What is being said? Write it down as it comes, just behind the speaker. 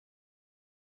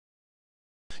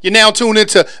You're now tuned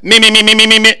into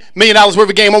 $1 million worth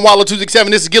of game on Wallow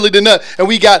 267. This is Gilly the Nut, and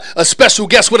we got a special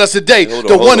guest with us today,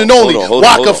 the one and only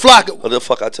WAKA FLOCKA. What the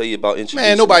fuck I tell you about introducing?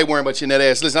 Man, nobody worrying about you in that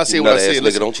ass. Listen, I say what I said.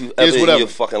 Listen, don't you ever in your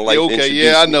fucking life okay,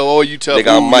 yeah, I know. Oh, you tough.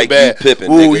 Nigga, I'm Mike, you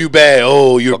pippin', Ooh, you bad.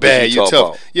 Oh, you're bad. You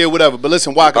tough. Yeah, whatever. But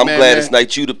listen, WAKA, man. I'm glad it's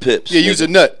night you the pips. Yeah, you's a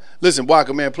nut. Listen,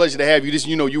 WAKA, man, pleasure to have you. This,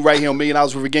 you right here on $1 million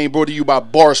worth of game brought to you by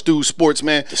Barstool Sports,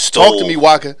 man. Talk to me,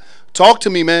 WAKA. Talk to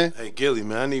me, man. Hey, Gilly,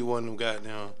 man, I need one of them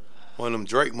goddamn, one of them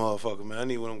Drake motherfuckers, man. I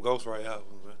need one of them Ghostwrite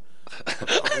albums, man.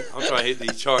 I'm trying to hit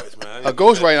these charts, man. A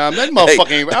Ghostwrite album? That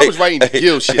motherfucker ain't. I was writing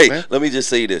Gil shit, man. Let me just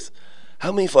say this.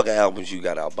 How many fucking albums you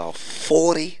got out? About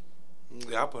 40?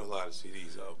 Yeah, I put a lot of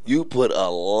CDs out. You put a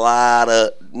lot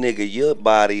of, nigga, your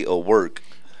body of work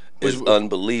is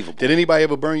unbelievable. Did anybody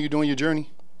ever burn you during your journey?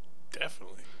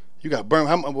 Definitely. You got burned.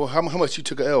 How much you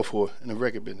took an L for in the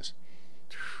record business?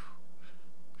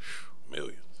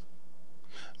 Millions.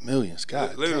 Millions,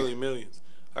 God. Literally millions.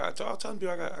 I was telling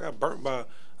people I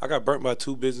got burnt by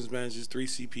 2 business managers, 3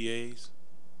 CPAs.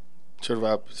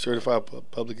 Certified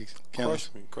public accountants.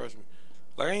 Crush me.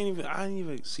 Like I didn't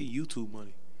even see YouTube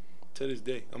money to this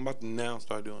day. I'm about to now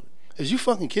start doing it. Is you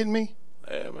fucking kidding me?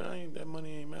 Yeah, man, that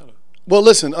money ain't matter. Well,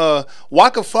 listen, WAKA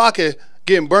FLOCKA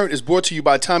getting burnt is brought to you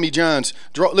by Tommy John's.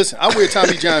 Listen, I wear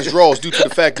Tommy John's drawers due to the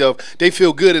fact of they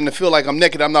feel good and I feel like I'm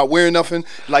naked. I'm not wearing nothing.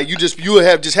 Like you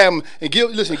have them. And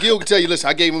Gil can tell you. Listen,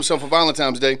 I gave him some for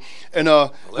Valentine's Day. And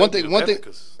one thing,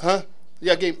 huh?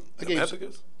 Yeah, I gave him.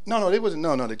 No, they wasn't.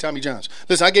 No, they Tommy John's.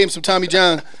 Listen, I gave him some Tommy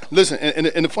John. Listen,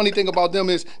 and the funny thing about them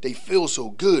is they feel so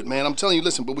good, man. I'm telling you,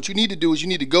 listen. But what you need to do is you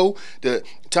need to go to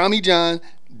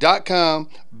TommyJohn.com/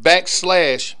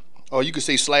 or you can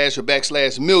say / or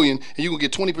 / million, and you can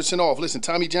get 20% off. Listen,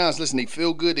 Tommy John's, listen, they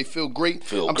feel good, they feel great.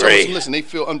 I'm telling you, listen, they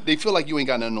feel like you ain't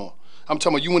got nothing on. I'm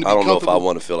talking about you want to be comfortable. I don't know if I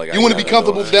want to feel like you want to be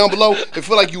comfortable down below. It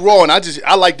feel like you raw, and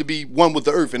I like to be one with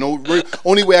the earth. And the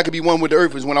only way I can be one with the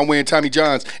earth is when I'm wearing Tommy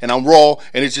John's and I'm raw,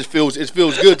 and it feels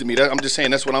good to me. I'm just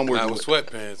saying that's what I'm working with.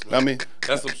 Sweatpants, man. I mean,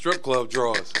 that's some strip club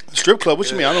drawers. Strip club? What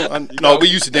you mean? No, we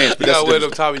used to dance, but you that's gotta wear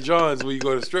them Tommy Johns when you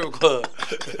go to the strip club.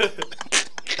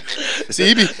 See,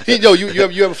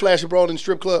 you ever flash abroad in the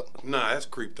strip club? Nah, that's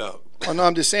creeped out. Oh no,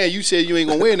 I'm just saying. You said you ain't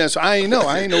gonna wear that, so I ain't know.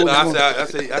 What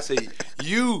I say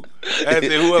you. As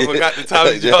in whoever got the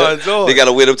Tommy Johns on. They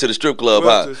gotta wear them to the strip club,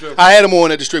 huh? I had them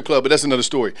on at the strip club, but that's another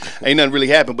story. Ain't nothing really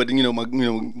happened, but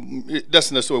that's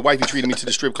another story. Wifey treated me to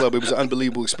the strip club. It was an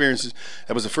unbelievable experience.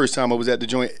 That was the first time I was at the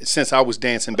joint since I was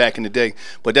dancing back in the day.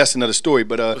 But that's another story.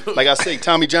 But like I say,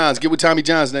 Tommy John's, get with Tommy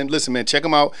John's. And listen, man, check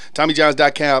them out.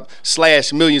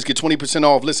 TommyJohns.com / millions, get 20%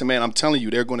 off. Listen, man, I'm telling you,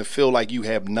 they're gonna feel like you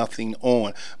have nothing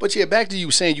on. But yeah, back to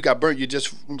you saying you got burnt. You're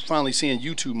just finally seeing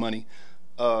YouTube money.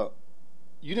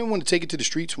 You didn't want to take it to the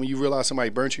streets when you realized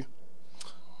somebody burnt you?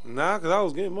 Nah, because I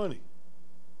was getting money.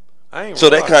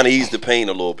 So that kind of eased the pain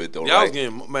a little bit, though, yeah, right? I was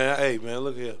getting, man, hey, man,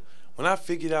 look here. When I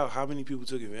figured out how many people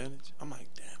took advantage, I'm like,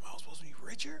 damn, I was supposed to be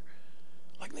richer?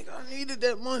 Like, nigga, I needed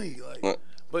that money. Like,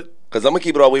 but because I'm going to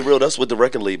keep it all the way real. That's what the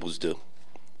record labels do.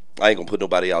 I ain't going to put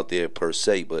nobody out there per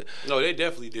se, but... No, they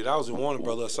definitely did. I was in Warner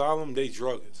Brother Asylum. They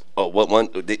drug us. Oh,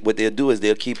 what they'll do is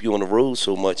they'll keep you on the road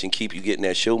so much and keep you getting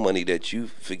that show money that you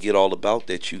forget all about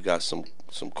that you got some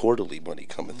quarterly money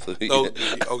coming through.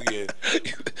 Oh yeah.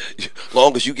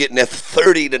 Long as you getting that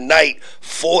 30 tonight,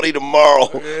 40 tomorrow,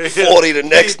 40 the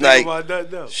next night.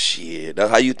 Shit. That's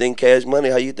how you think Cash Money,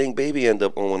 how you think Baby end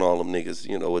up owing all them niggas,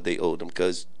 what they owe them,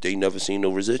 because they never seen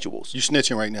no residuals. You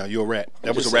snitching right now. You're a rat.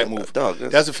 That was a rat move. Dog,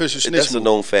 that's official snitch That's move. A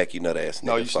known fact, you nut ass.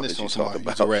 No, you snitched on somebody.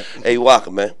 You're a rat. Hey,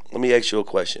 WAKA, man, let me ask you a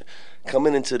question.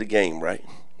 Coming into the game, right,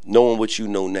 knowing what you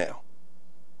know now,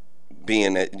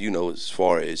 being that, as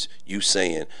far as you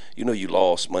saying, you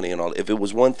lost money and all, if it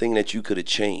was one thing that you could have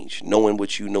changed, knowing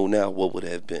what you know now, what would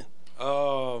it have been?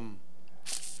 I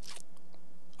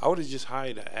would have just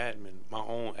hired an admin, my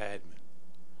own admin.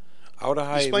 I would have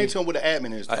hired. Explain to him what an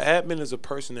admin is. An admin is a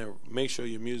person that makes sure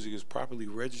your music is properly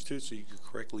registered so you can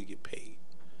correctly get paid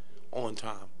on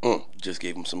time. Just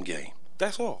gave him some game.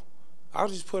 That's all. I'll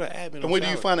just put an admin. And where do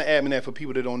you find an admin at for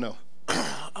people that don't know?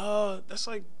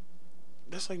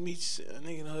 That's like me, a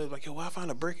nigga in the hood, like, yo, where I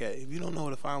find a brick at? If you don't know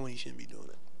where to find one, you shouldn't be doing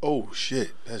it. Oh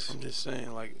shit, I'm just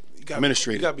saying, like, you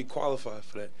gotta be qualified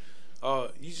for that.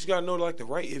 You just gotta know, like, the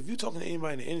right. If you talking to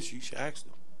anybody in the industry, you should ask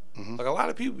them. Like, a lot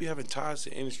of people be having ties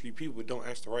to industry people, but don't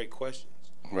ask the right questions.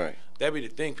 Right. That be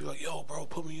the thing. People like, yo, bro,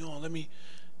 put me on.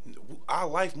 Our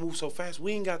life moves so fast.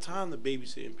 We ain't got time to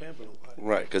babysit and pamper nobody.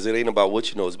 Right, because it ain't about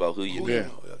what you know, it's about who you know. Yeah.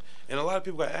 And a lot of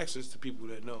people got access to people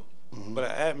that know. But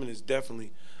an admin is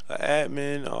definitely an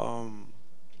admin.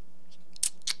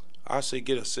 I say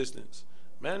get assistance.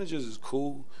 Managers is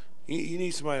cool. You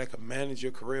need somebody that can manage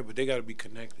your career, but they got to be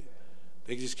connected.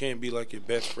 They just can't be like your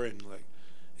best friend. Like,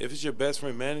 if it's your best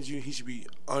friend managing you, he should be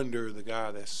under the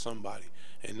guy that's somebody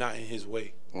and not in his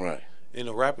way. Right. And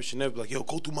a rapper should never be like, yo,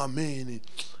 go through my man. And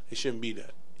it shouldn't be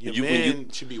that. Your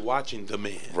man should be watching the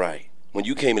man. Right. When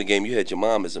you came in the game, you had your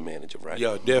mom as a manager, right?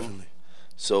 Yeah, definitely.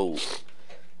 So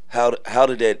how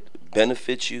did that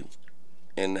benefit you,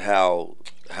 and how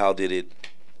did it,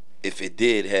 if it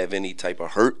did have any type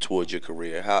of hurt towards your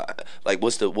career? How, like,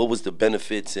 what was the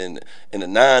benefits and the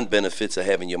non-benefits of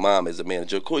having your mom as a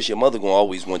manager? Of course, your mother gonna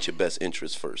always want your best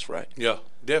interest first, right? Yeah,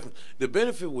 definitely. The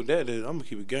benefit with that is, I'm gonna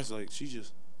keep it guessing, like,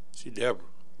 she Deborah.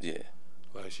 Yeah.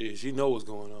 Like, she know what's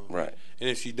going on. Right. And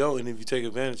if she don't, and if you take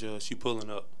advantage of her, she pulling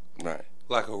up. Right.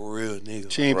 Like a real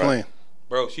nigga. She ain't playing.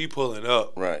 Bro, she pulling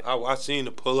up. Right. I seen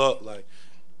her pull up, like,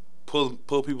 pull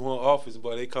people in the office,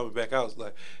 but they coming back out. It's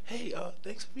like, hey,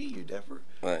 thanks for meeting you, Deborah.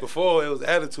 Right. Before, it was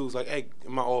attitudes like, hey,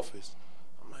 in my office.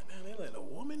 I'm like, man, they let a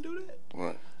woman do that?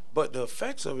 Right. But the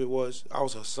effects of it was, I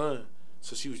was her son,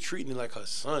 so she was treating me like her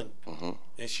son. Mm-hmm.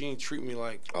 And she ain't treat me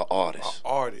like an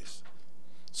artist.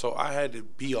 So I had to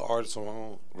be an artist on my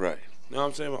own. Right. You know what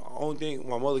I'm saying? The only thing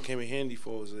my mother came in handy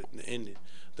for was the ending,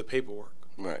 the paperwork.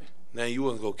 Right. Now, you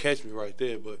wasn't going to catch me right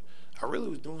there, but I really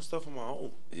was doing stuff on my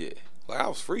own. Yeah. Like, I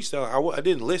was freestyling. I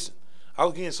didn't listen. I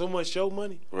was getting so much show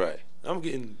money. Right. I'm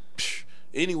getting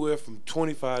anywhere from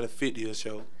 25 to 50 a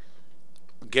show.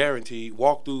 Guaranteed.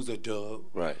 Walkthroughs a dub.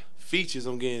 Right. Features,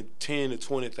 I'm getting 10 to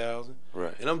 20,000.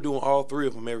 Right. And I'm doing all three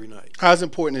of them every night. How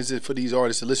important is it for these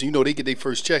artists to listen? You know, they get their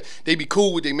first check. They be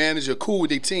cool with their manager, cool with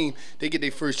their team. They get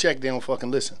their first check, they don't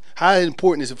fucking listen. How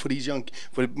important is it for these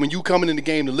when you coming in the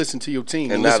game to listen to your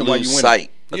team and not lose sight,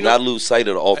 not lose sight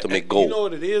of the ultimate goal? You know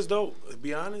what it is, though? To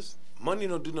be honest, money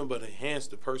don't do nothing but enhance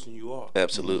the person you are.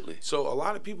 Absolutely. So a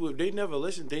lot of people, if they never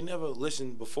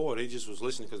listened before. They just was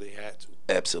listening because they had to.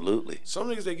 Absolutely. Some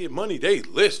niggas, they get money, they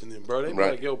listening, bro. They be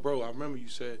Right. like, yo, bro, I remember you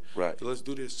said, let's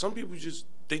do this. Some people just,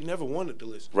 they never wanted to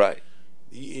listen. Right.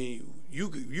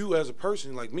 You as a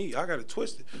person like me, I got it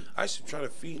twisted. I used to try to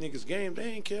feed niggas game. They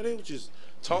ain't care. They was just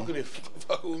talking and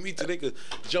fucking with me till they could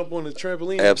jump on the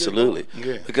trampoline. Absolutely.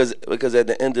 Yeah. Because at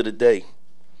the end of the day,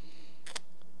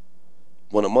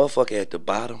 when a motherfucker at the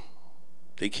bottom,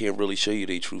 they can't really show you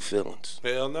their true feelings.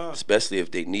 Hell no. Especially if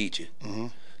they need you. Mm-hmm.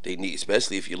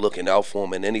 Especially if you're looking out for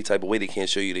them in any type of way, they can't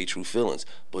show you their true feelings.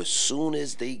 But as soon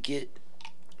as they get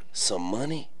some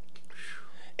money,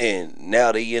 and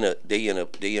now they in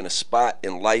a spot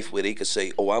in life where they could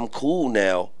say, "Oh, I'm cool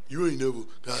now." You ain't never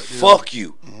got fuck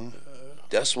you. Mm-hmm.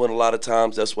 That's when a lot of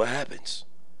times that's what happens.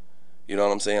 You know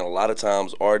what I'm saying? A lot of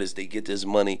times artists, they get this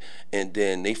money and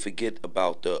then they forget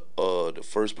about the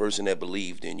first person that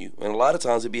believed in you. And a lot of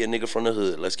times it be a nigga from the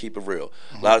hood. Let's keep it real.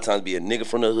 Mm-hmm. A lot of times it be a nigga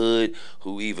from the hood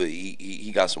who either he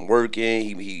got some work in,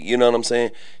 he you know what I'm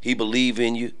saying? He believe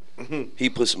in you. Mm-hmm. He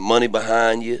put some money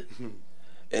behind you. Mm-hmm.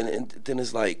 And then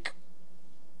it's like,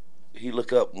 he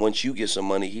look up, once you get some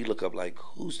money, he look up like,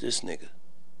 who's this nigga?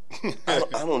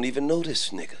 I don't even know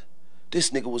this nigga.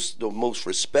 This nigga was the most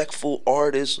respectful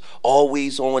artist,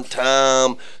 always on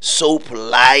time, so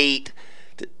polite.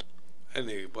 That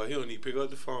nigga, but he don't need to pick up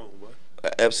the phone, boy.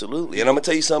 Absolutely. And I'm going to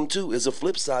tell you something, too. There's a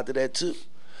flip side to that, too.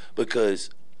 Because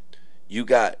you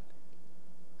got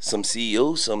some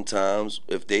CEOs sometimes,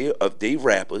 if they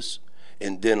rappers,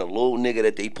 and then a little nigga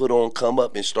that they put on come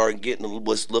up and start getting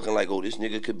what's looking like, oh, this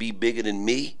nigga could be bigger than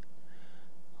me.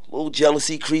 A little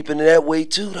jealousy creeping in that way,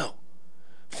 too, though.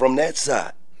 From that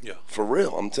side. Yeah. For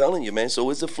real, I'm telling you, man. So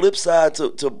it's a flip side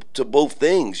to both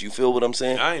things. You feel what I'm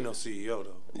saying? I ain't no CEO,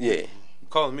 though. Yeah.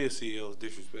 Calling me a CEO is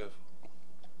disrespectful.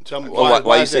 Tell me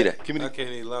why you say that? I can't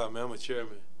even lie, man. I'm a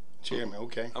chairman. Chairman,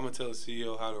 okay. I'm gonna tell the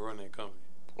CEO how to run that company.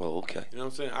 Oh, okay. You know what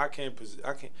I'm saying? I can't.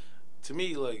 To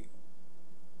me, like,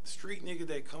 street niggas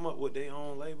that come up with their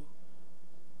own label,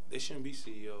 they shouldn't be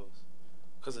CEOs.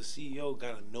 Because a CEO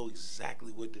got to know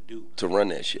exactly what to do. To run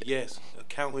that shit. Yes,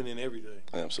 accounting and everything.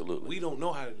 Absolutely. We don't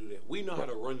know how to do that. We know how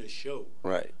to run the show.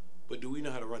 Right. But do we know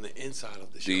how to run the inside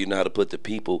of the show? Do you know how to put the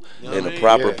people in the mean?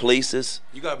 proper places?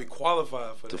 You got to be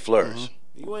qualified for that. To flourish.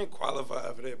 Mm-hmm. You ain't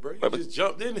qualified for that, bro. You just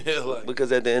jumped in there like.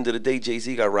 Because at the end of the day,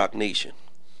 Jay-Z got Rock Nation.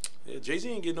 Yeah, Jay-Z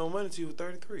ain't getting no money till he was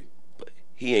 33. But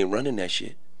he ain't running that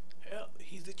shit. Hell,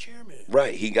 he's the chairman.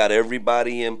 Right. He got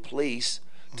everybody in place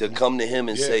to come to him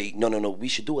and say, no, we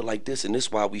should do it like this, and this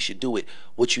is why we should do it.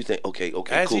 What you think? Okay,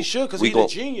 as cool. He should, because he's a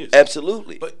genius.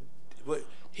 Absolutely. But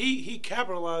he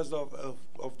capitalized off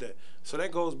that. So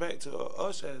that goes back to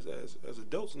us as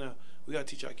adults now. We got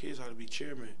to teach our kids how to be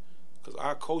chairmen, because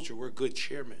our culture, we're good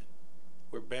chairmen.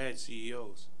 We're bad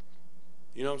CEOs.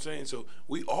 You know what I'm saying? So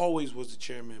we always was the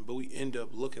chairman, but we end up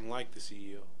looking like the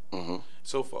CEO.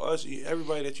 So for us,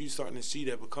 everybody that you starting to see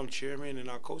that become chairman in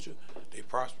our culture, they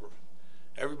prosper.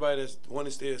 Everybody that's want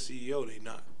to stay a CEO, they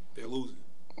not. They're losing.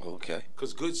 Okay.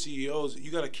 Because good CEOs, you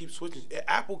got to keep switching.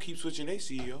 Apple keeps switching their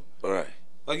CEO. Right.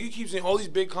 Like you keep saying all these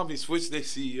big companies switch their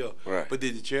CEO. Right. But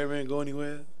did the chairman go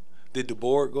anywhere? Did the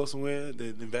board go somewhere? The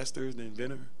investors, the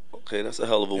inventor? Okay, that's a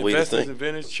hell of a way to Investors, think.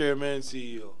 inventors, chairman,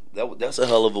 CEO. That's a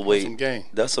hell of a way. That's some game.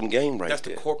 That's some game right That's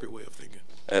there. the corporate way of thinking.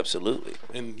 Absolutely.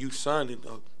 And you signed it.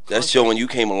 That's showing you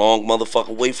came a long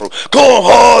motherfucking way from going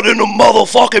hard in the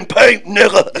motherfucking paint,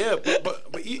 nigga. Yeah,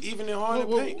 but even in hard in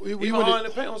the paint, even hard in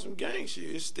the paint on some gang shit,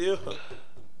 it's still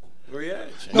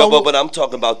reaction. No, but I'm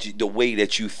talking about the way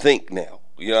that you think now.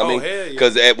 You know what I mean? Hell yeah.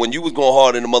 Because when you was going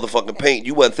hard in the motherfucking paint,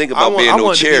 you wasn't thinking about being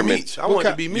no chairman. I wanted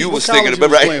to be me. You was What thinking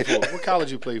college about you was playing for? What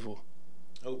college you played for?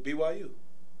 Oh, BYU.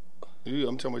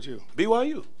 I'm talking about you.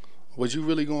 BYU. Was you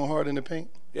really going hard in the paint?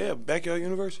 Yeah, Backyard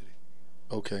University.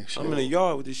 Okay, sure. I'm in the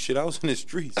yard with this shit. I was in the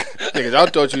streets. Yeah, because I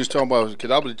thought you was talking about,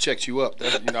 because I would have checked you up.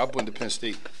 That's, I went to Penn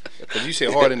State. Because you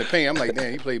said hard in the paint. I'm like,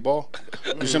 damn, he played ball.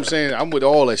 You know what I'm saying? I'm with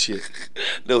all that shit.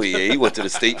 No, yeah, he went to the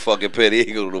state fucking Penn. He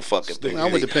ain't go to no fucking Penn. I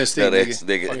went to Penn State,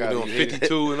 nigga. Fucking doing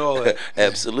 52 and all that.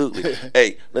 Absolutely.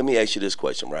 Hey, let me ask you this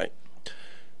question, right?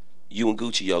 You and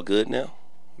Gucci, y'all good now?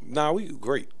 Nah, we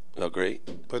great. Y'all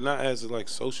great? But not as like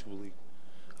socially.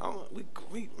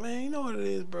 We man, you know what it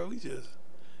is, bro. We just,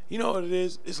 you know what it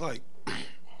is. It's like,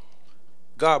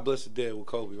 God bless the dead with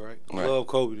Kobe, right? Right. Love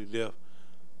Kobe to death.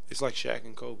 It's like Shaq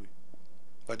and Kobe.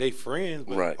 Like they friends,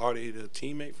 but Right. are they the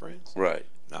teammate friends? Right.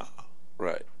 Nah.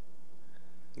 Right.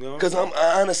 You know what Because saying?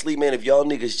 I'm honestly, man, if y'all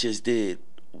niggas just did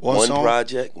One one song?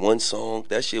 project, one song,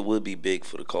 that shit would be big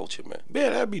for the culture, man. Yeah,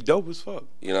 that'd be dope as fuck.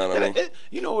 You know what I mean?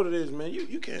 You know what it is, man.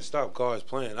 You can't stop God's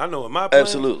plan. I know in my plans,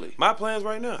 Absolutely. my plans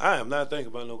right now, I am not thinking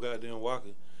about no goddamn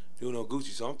WAKA, doing no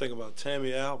Gucci. So I'm thinking about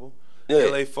Tammy album, Yeah.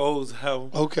 LA Foes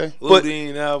album, Okay.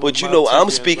 Ludine album. But you my know, I'm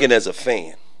 10th speaking anniversary. as a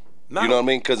fan. Nah, You know what I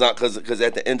mean? Because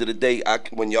at the end of the day,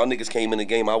 when y'all niggas came in the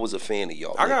game, I was a fan of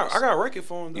y'all. I got niggas. record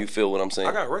for him. Though. You feel what I'm saying?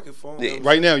 I got record for him. Yeah. though.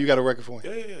 Right now, you got a record for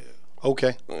him? Yeah.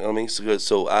 Okay. You know what I mean?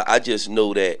 So I just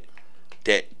know that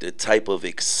the type of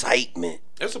excitement,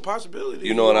 That's a possibility.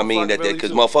 you know what I mean? That Flocka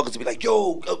because Belly, too. motherfuckers be like,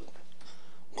 yo,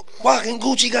 Waka and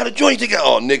Gucci got a joint together.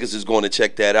 Oh, niggas is going to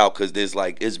check that out because there's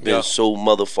like it's been so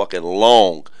motherfucking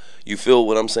long. You feel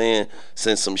what I'm saying?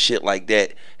 Since some shit like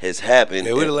that has happened.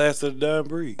 Yeah, we the last of the dying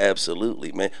breed.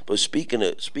 Absolutely, man. But speaking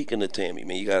of Tammy,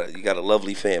 man, you got a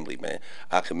lovely family, man.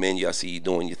 I commend you. I see you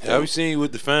doing your thing. Yeah, we seen you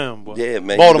with the fam, boy. Yeah,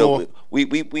 man. Baltimore. You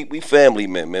know, we family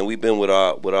men, man. We've been with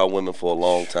our women for a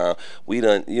long time. We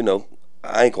done, you know,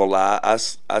 I ain't gonna lie.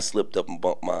 I slipped up and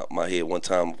bumped my head one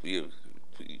time.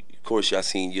 Of course, y'all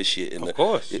seen your shit in Of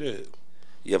course, shit.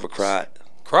 You ever cried?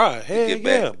 Cry, hey, Get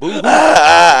yeah, back. boo.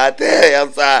 Damn,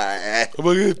 I'm sorry. I'm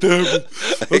gonna get therapy.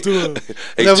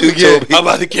 Hey, Never Duke forget. told me- I'm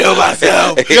about to kill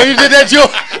myself. Yo, you did that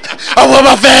joke? I want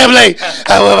my family.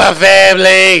 I want my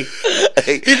family.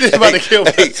 Hey, He just about to kill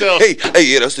himself. Hey,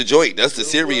 yeah, that's the joint. That's the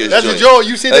serious That's joint. the joke.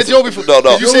 You said that joke before. No,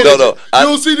 Did you say no, that? no. You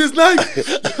don't see this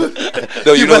knife?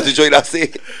 No, you know what the joint I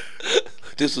said?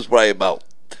 This was probably about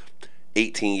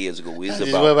 18 years ago. We was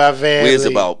just want my family.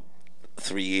 about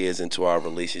 3 years into our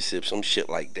relationship, some shit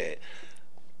like that.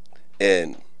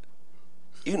 And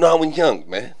you know, I was young,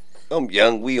 man. I'm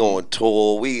young. We on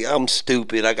tour. I'm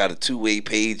stupid. I got a 2-way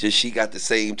page, and she got the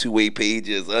same 2-way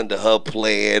pages under her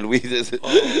plan. We just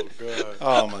Oh god.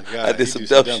 Oh my God. I did You some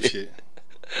do dumb shit.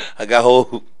 I got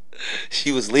home.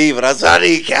 She was leaving. I said, I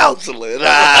need counseling.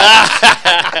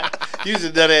 You was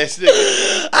a dead ass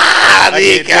nigga. I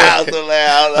need can't do it.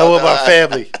 counseling. I want my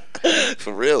family.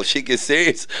 For real, she gets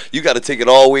serious. You got to take it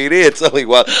all the way there. Tell me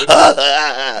why.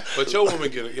 But your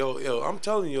woman get it. Yo, I'm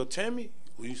telling you, Tammy,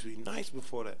 we used to be nice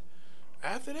before that.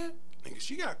 After that, nigga,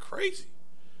 she got crazy.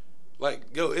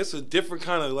 Like, yo, it's a different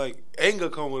kind of like anger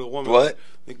come with a woman. What?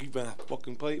 Like, nigga, you better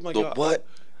fucking play. Like, The yo, what?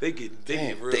 They get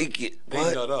real. They get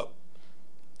what? nut up.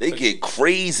 They get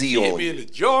crazy She hit on me in you.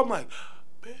 the jaw. I'm like,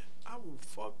 man, I will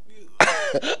fuck you.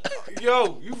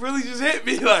 Yo, you really just hit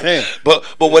me like. Damn. But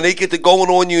when they get to going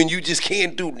on you and you just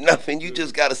can't do nothing, you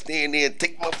just gotta stand there and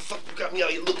take my fuck. You got me out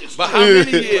here looking. But how many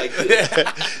stupid.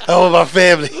 years? I want my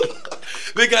family.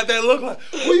 They got that look like,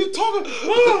 what are you talking?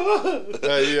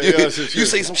 You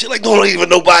say some shit like, don't even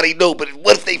nobody know, but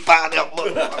what if they find out,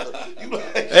 motherfucker? You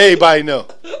like, Everybody know.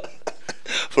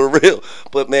 for real.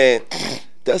 But man,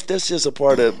 that's just a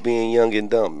part of being young and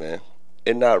dumb, man.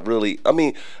 And not really, I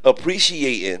mean,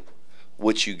 appreciating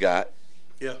what you got,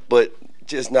 Yeah. but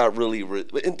just not really.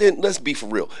 And then let's be for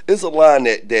real. There's a line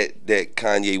that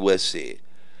Kanye West said.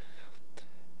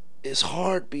 It's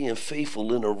hard being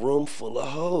faithful in a room full of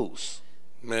hoes.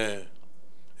 Man,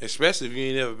 Especially if you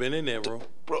ain't never been in there, bro.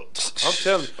 Bro, I'm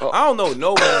telling you. I don't know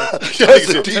no man.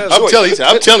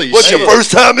 I'm telling you. What's your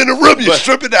first time in the room? You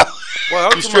stripping out.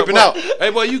 Well, You stripping out. Hey,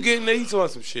 boy, you getting there? You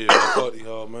talking some shit. I thought,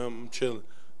 oh, man, I'm chilling.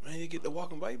 Man, you get to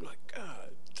walking by, you be like, God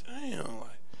damn,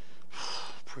 like,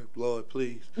 pray, Lord,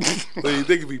 please. But you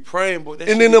think you be praying, boy.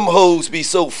 And then them hoes be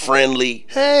so friendly.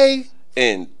 Hey.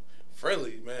 And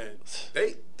friendly, man.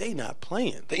 They not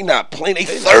playing. They not playing. They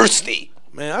thirsty.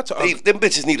 Man, Them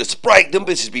bitches need a Sprite. Them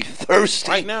bitches be thirsty.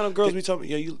 Right now, them girls be talking,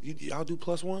 yeah, y'all do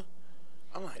 +1?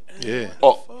 I'm like, damn, Yeah.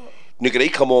 what the fuck? Nigga, they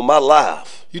come on my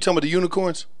live. You talking about the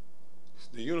unicorns?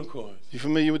 The unicorns. You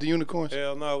familiar with the unicorns?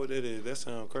 Hell no, what that is. That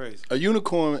sounds crazy. A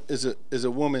unicorn is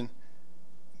a woman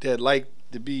that like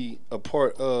to be a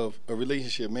part of a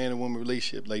relationship, man and woman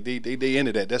relationship. Like they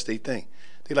into that. That's their thing.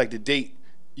 They like to date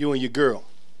you and your girl.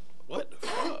 What the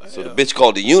fuck? So the bitch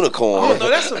called the unicorn. Oh no,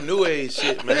 that's some new age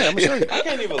shit, man. I'm show you. I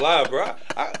can't even lie, bro.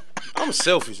 I'm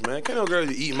selfish, man. Can't no girl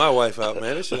eat my wife out,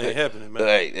 man. That shit ain't happening, man.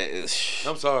 Hey,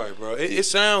 I'm sorry, bro. It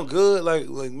sound good,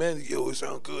 like man, yo, it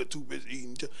sound good. Two bitches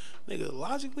eating. Nigga,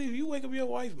 logically, if you wake up your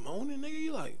wife moaning, nigga,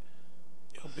 you like,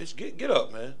 yo, bitch, get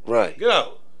up, man. Right. Get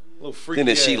out. Little freaky. Then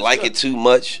if she like it too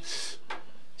much,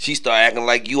 she start acting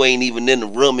like you ain't even in the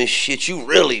room and shit. You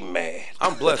really mad.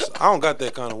 I'm blessed. I don't got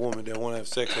that kind of woman that want to have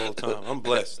sex all the time. I'm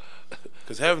blessed.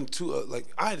 Cause having two, like,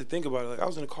 I had to think about it. Like, I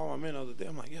was in the car with my man the other day.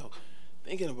 I'm like, yo,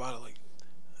 thinking about it, like,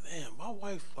 damn, my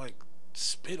wife like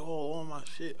spit all on my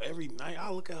shit every night.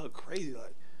 I look at her crazy,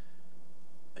 like,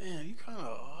 damn, you kind of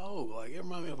a hoe. Like, it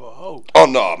reminds me of a hoe. Oh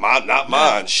no, not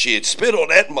mine. Shit, spit on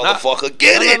that motherfucker.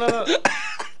 Get it. No.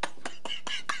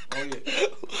 Oh yeah.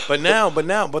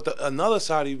 But another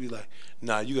side of you be like,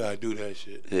 nah, you gotta do that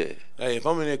shit. Yeah. Hey, if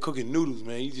I'm in there cooking noodles,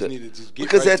 man, you just need to just get.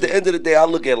 Because right at the end of the day, I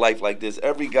look at life like this.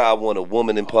 Every guy want a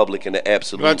woman in public in the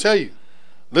absolute. But I tell you,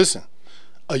 listen,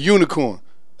 a unicorn,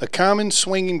 a common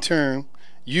swinging term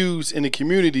used in the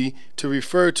community to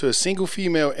refer to a single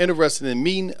female interested in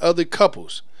meeting other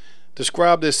couples,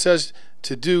 described as such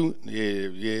to do.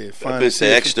 Yeah. Fine. That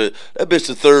bitch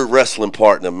the third wrestling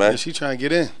partner, man. Yeah, she trying to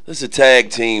get in. This is a tag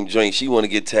team joint. She want to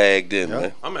get tagged in, Yep.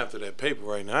 man. I'm after that paper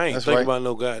right now. I ain't That's thinking right. about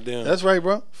no goddamn. That's right,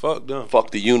 bro. Fuck them. Fuck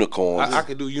the unicorns. I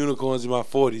could do unicorns in my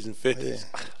 40s and 50s.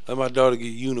 Let my daughter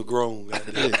get unigrown.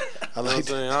 Goddamn. Yeah, You know I what I'm like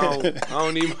saying? that. I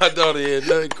don't need my daughter here.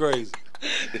 Nothing crazy.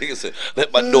 Nigga said,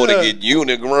 let my daughter get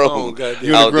unigrown. Oh,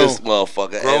 goddamn. Out this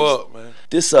motherfucker. Grow up, man.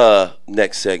 This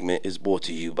next segment is brought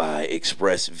to you by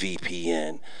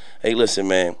ExpressVPN. Hey, listen,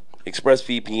 man.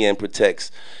 ExpressVPN protects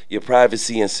your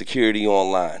privacy and security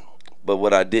online. But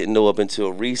what I didn't know up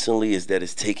until recently is that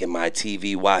it's taking my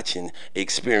TV watching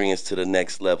experience to the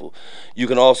next level. You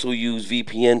can also use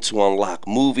VPN to unlock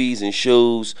movies and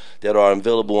shows that are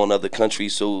available in other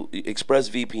countries. So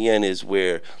ExpressVPN is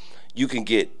where you can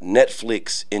get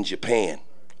Netflix in Japan,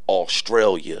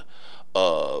 Australia,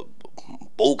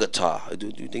 Bogota. Do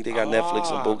you think they got Netflix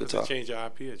in Bogota? You change your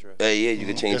IP address. Yeah, you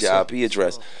can change your IP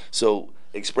address. So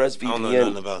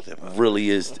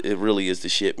ExpressVPN really is the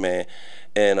shit, man.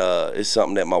 And it's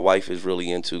something that my wife is really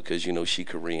into because you know she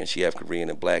Korean, she half Korean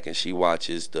and black, and she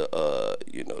watches the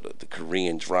the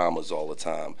Korean dramas all the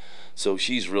time. So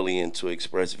she's really into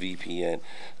ExpressVPN.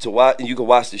 You can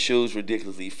watch the shows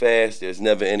ridiculously fast. There's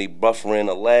never any buffering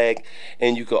or lag,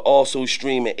 and you can also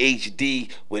stream in HD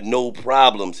with no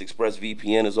problems.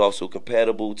 ExpressVPN is also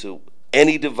compatible to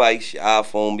any device, your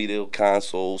iPhone, video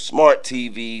console, smart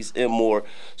TVs, and more,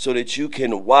 so that you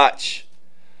can watch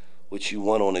what you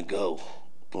want on the go,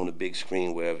 on the big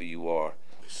screen, wherever you are.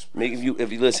 If you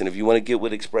want to get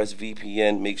with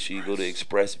ExpressVPN, make sure you go to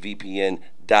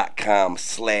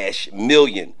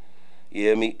expressvpn.com/million. You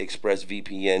hear me?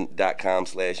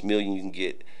 expressvpn.com/million. You can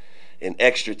get an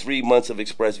extra 3 months of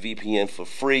ExpressVPN for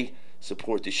free.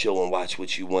 Support the show and watch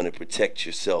what you want to protect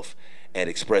yourself at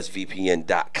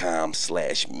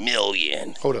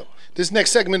expressvpn.com/million. Hold up. This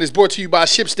next segment is brought to you by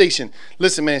ShipStation.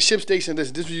 Listen, man, ShipStation, this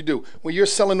is what you do. When you're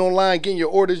selling online, getting your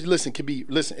orders, it could be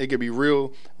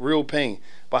real pain.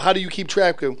 But how do you keep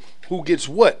track of who gets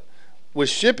what? With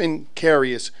shipping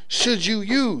carriers, should you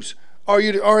use? Are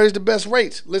is the best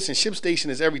rates? Listen, ShipStation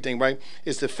is everything, right?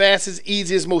 It's the fastest,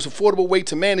 easiest, most affordable way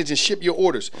to manage and ship your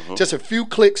orders. Just a few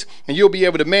clicks, and you'll be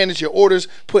able to manage your orders,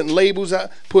 printing labels,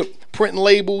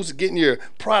 getting your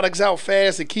products out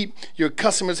fast, and keep your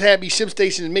customers happy.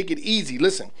 ShipStation and make it easy.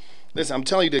 Listen, I'm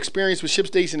telling you, the experience with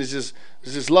ShipStation is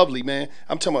just lovely, man.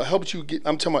 I'm talking about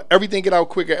I'm talking about everything get out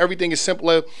quicker, everything is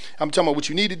simpler. I'm talking about what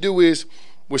you need to do is,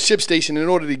 with ShipStation, in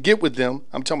order to get with them,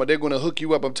 I'm talking about they're going to hook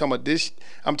you up. I'm talking about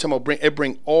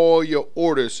bring all your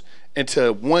orders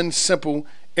into one simple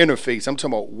interface. I'm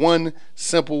talking about one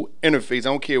simple interface. I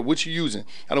don't care what you're using.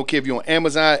 I don't care if you're on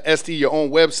Amazon, SD, your own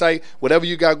website, whatever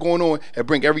you got going on, and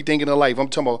bring everything into life. I'm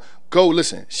talking about, go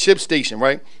listen, ShipStation,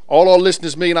 right? All our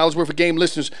listeners, $1 million worth of game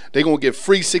listeners, they're going to get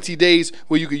free 60 days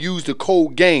where you can use the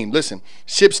code GAME. Listen,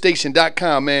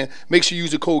 ShipStation.com, man. Make sure you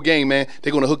use the code GAME, man.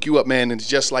 They're going to hook you up, man, and it's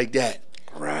just like that.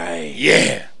 Right.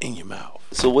 Yeah. In your mouth.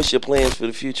 So what's your plans for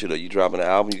the future, though? You dropping an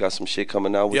album? You got some shit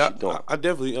coming out? What you doing? I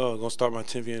definitely gonna start my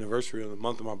 10th anniversary on the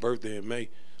month of my birthday in May.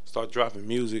 Start dropping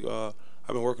music. I've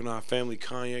been working on family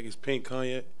cognac. It's pink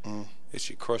cognac. This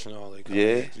shit crushing all that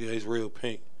cognac. Yeah, it's real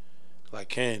pink, like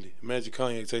candy. Imagine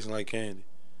cognac tasting like candy.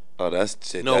 Oh, that's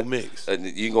shit. No mix.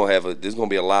 You gonna have there's gonna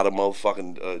be a lot of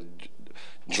motherfucking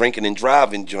drinking and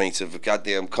driving joints if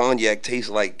goddamn cognac tastes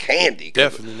like candy.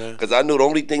 Definitely, man. Because I know the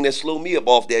only thing that slowed me up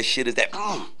off that shit is that.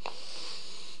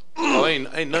 Oh, ain't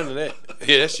none of that.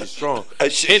 Yeah, that shit's strong.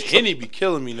 Henny be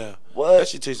killing me now. What? That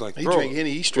shit tastes like He throw. drink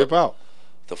Henny, he strip out.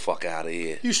 The fuck out of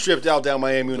here. You stripped out down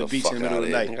Miami on the beach in the middle of the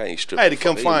night. I ain't stripped. I had to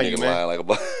come find you, man.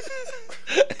 Like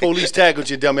Police tackled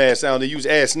your dumb ass down there. You was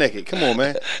ass naked. Come on,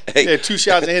 man. Hey. Yeah, 2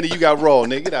 shots in Henny, you got raw,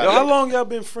 nigga. Get out Yo, of how there. long y'all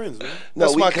been friends, man?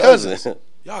 That's we my cousins.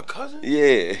 Y'all cousins?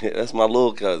 Yeah, that's my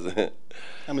little cousin.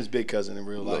 I'm his big cousin in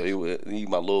real life. No, he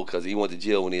my little cousin. He went to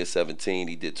jail when he was 17.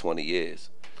 He did 20 years.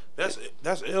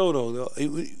 That's ill though.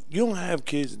 You don't have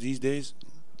kids these days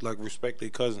like respect their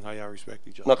cousin how y'all respect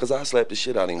each other. No, because I slapped the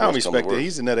shit out of him. I don't respect that.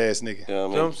 He's a nut ass nigga. You know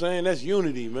You know what I'm saying? That's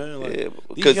unity, man. Like, Yeah,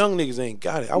 these young niggas ain't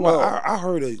got it. I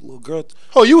heard a little girl.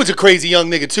 Oh, you was a crazy young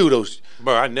nigga too, though.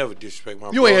 Bro, I never disrespect my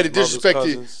You ain't had to brothers, disrespect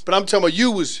cousins. it, but I'm talking about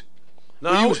you was.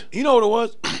 No, you know what it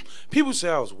was? People say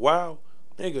I was wild.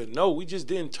 Nigga, no, we just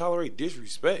didn't tolerate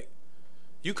disrespect.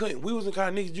 You couldn't. We was the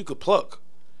kind of niggas you could pluck.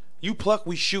 You pluck,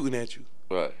 we shooting at you.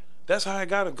 Right. That's how I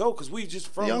gotta go, cause we just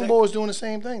from Young boys doing the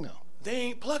same thing though. They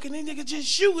ain't plucking. They niggas just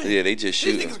shooting. Yeah, they just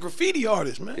shooting. These niggas graffiti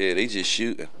artists, man. Yeah, they just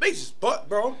shooting. They just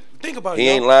bro. Think about it. He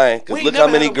ain't yo. lying. We Because ain't look never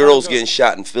how many had a girls gun. getting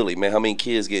shot in Philly, man. How many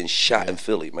kids getting shot in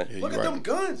Philly, man. Yeah, Look you at right. them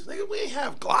guns, nigga. We ain't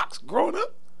have Glocks growing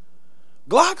up.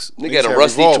 Glocks. Nigga had a had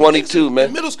rusty revolvers. 22, In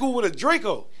man. middle school with a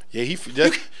Draco. Yeah, can't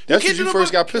that's what you do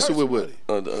first no got pistol fucking whipped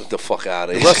with. The fuck out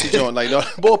of The here. rusty joint, like no,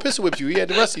 boy pistol whipped you. He had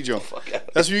the rusty joint.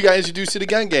 That's when you got introduced to the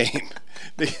gun game.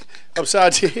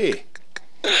 Upside your head.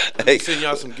 Hey, Send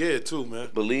y'all some gear too, man.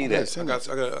 believe Yeah, that. I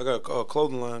got a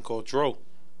clothing line called Dro.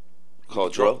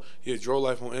 Called Dro? Yeah, Dro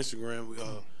Life on Instagram. We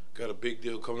got a big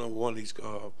deal coming up with one of these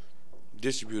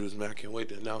distributors, man. I can't wait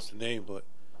to announce the name, but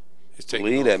it's taking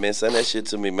Believe off. that, man. Send that shit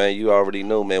to me, man. You already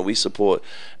know, man. We support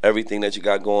everything that you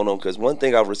got going on. Because one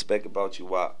thing I respect about you,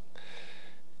 Wak,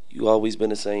 you always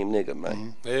been the same nigga,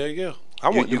 man. There you go. I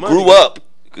want You the money. grew up.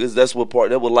 Because that's what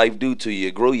life do to you.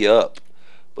 It grow you up.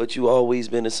 But you always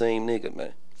been the same nigga,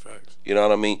 man. Facts. You know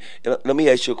what I mean? And let me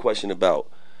ask you a question about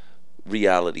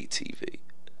reality TV.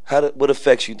 What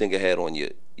effects you think it had on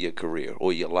your career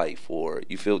or your life, or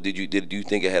you feel did you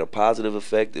think it had a positive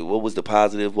effect? What was the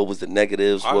positive? What was the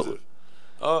negatives? Positive.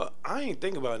 I ain't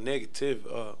think about negative.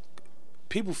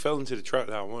 People fell into the trap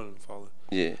that I wanted them to fall in.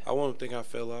 Yeah, I want them to think I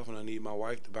fell off and I need my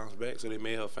wife to bounce back, so they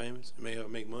made her famous, made her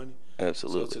make money. So to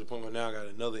absolutely, the point where now I got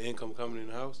another income coming in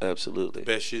the house. absolutely.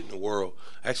 Best shit in the world.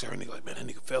 Actually, I heard a nigga like, man, that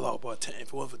nigga fell off by Tammy. If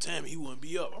it wasn't for Tammy, he wouldn't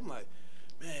be up. I'm like,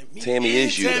 man, Tammy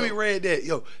is you, Tammy though. read that.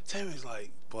 Yo, Tammy's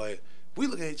like, boy, we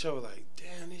look at each other like,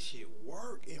 damn, this shit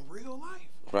work in real life.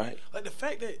 Right. Like the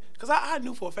fact that, cause I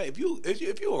knew for a fact, if you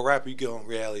a rapper, you get on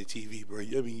reality TV, bro.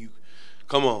 I mean, you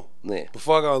come on. Yeah.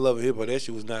 Before I got on Love and Hip Hop, that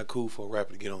shit was not cool for a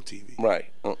rapper to get on TV. Right.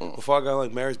 Before I got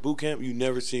like Marriage Boot Camp, you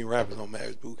never seen rappers on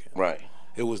Marriage Boot Camp. Right.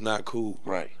 It was not cool.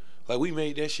 Right. Like we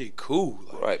made that shit cool.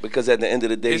 Like, Right. Because at the end of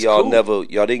the day, It's y'all cool.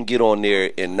 y'all didn't get on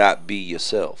there and not be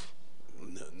yourself.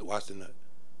 Watch the nut.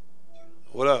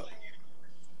 What up?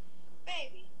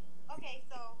 Baby. Okay,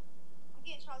 so I'm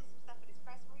getting Charlie some stuff for this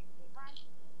press run.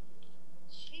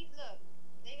 Look,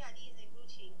 they got these in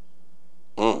Gucci.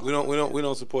 We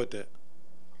don't support that.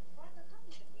 What are the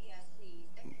companies that we have,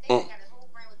 please? They got a whole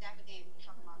brand with Dapper Dan. We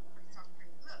talking about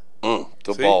Look.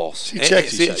 The See? balls. She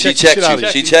checked you. She checked you.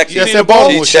 She checked Yes, you. that ball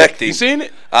She was checked You him. seen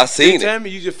it? I seen Tell it.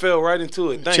 me you just fell right into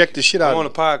it. Thank Check you. the shit out I'm of on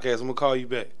the podcast. I'm gonna call you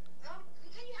back.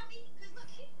 Can you help me? Because look,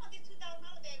 she's going to get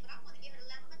 $2,000 bag, but I want to get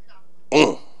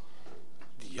her $1,100.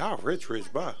 Y'all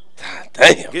rich, bye.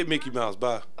 Damn. Get Mickey Mouse,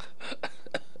 bye.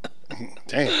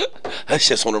 Damn. That's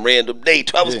just on a random day.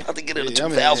 I was about to get it a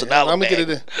 $2,000 I'm gonna get bag.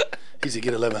 it. He said,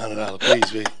 "Get $1,100,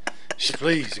 please, baby.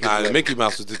 Please." Get Nah, it. the Mickey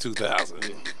Mouse was the 2000.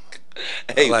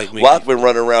 Hey, like Mickey. Wak been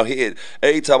running around here.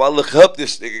 Every time I look up,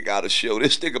 this nigga got a show.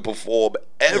 This nigga perform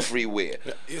everywhere.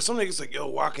 Yeah, some niggas like, yo,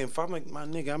 walking. I'm like, my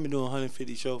nigga, I've been doing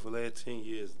 150 shows for the last 10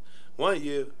 years. 1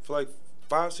 year, for like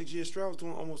 5-6 years straight, I was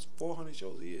doing almost 400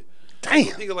 shows a year. Damn.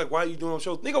 Nigga, like, why you doing on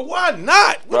shows? Nigga, why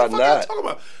not? What Why the fuck not? you talking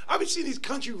about? I been seeing these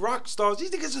country rock stars.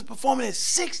 These niggas is performing at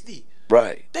 60.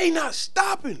 Right. They not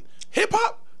stopping. Hip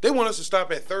hop, they want us to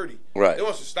stop at 30. Right. They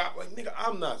want us to stop. Like, nigga,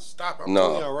 I'm not stopping. I'm No.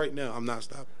 telling y'all right now, I'm not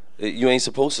stopping. You ain't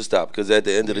supposed to stop because at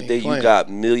the end of the day, you got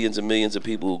millions and millions of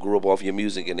people who grew up off your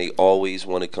music and they always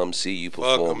want to come see you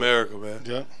perform. Fuck America, man.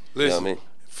 Yeah. Listen, You know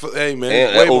what I mean? Hey, man.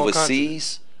 And way that more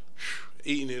overseas, content.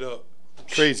 Eating it up.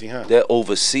 Crazy, huh? that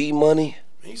overseas money.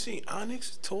 Man, you seen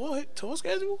Onyx tour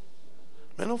schedule?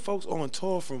 Man, them folks on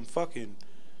tour from fucking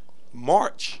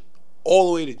March all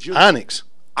the way to June. Onyx.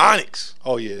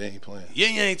 Oh yeah, they ain't playing.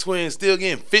 Yin Yang Twins still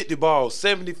getting 50 balls,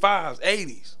 75s,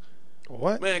 80s.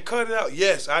 What? Man, cut it out.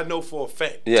 Yes, I know for a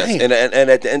fact. Yes, Damn. and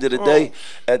at the end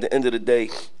of the day,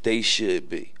 they should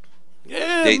be.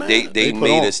 Yeah, They man. they put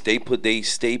made on. us. They put they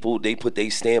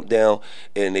stamp down,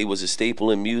 and they was a staple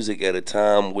in music at a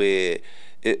time where.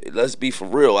 Let's be for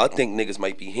real. I think niggas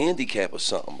might be handicapped or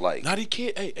something. Like Now they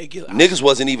can't. Hey, Gil, niggas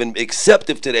wasn't even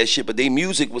acceptive to that shit, but they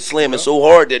music was slamming so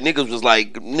hard that niggas was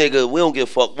like, nigga, we don't give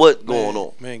a fuck what going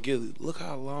on. Man, Gilly, look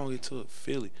how long it took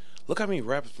Philly. Look how many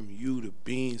rappers from you to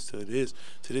Beans to this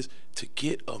to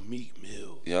get a Meek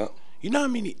Mill. Yeah. You know how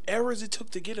many errors it took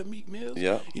to get a Meek Mill?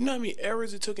 Yeah. You know how many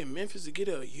errors it took in Memphis to get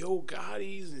a Yo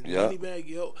Gotti's and Yeah. Moneybag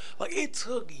Yo? Like, it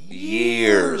took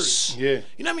Years. Yeah.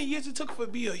 You know how many years it took for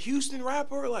be a Houston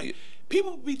rapper? Like,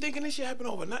 people be thinking this shit happened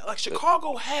overnight. Like,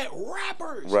 Chicago had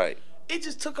rappers. Right. It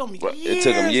just took them Right. years. It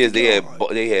took them years. to get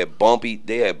on. They had Bumpy.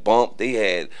 They had Bump. They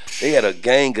had a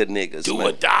gang of niggas. Do man.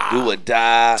 or Die. Do or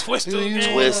Die. Twister.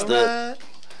 Twister.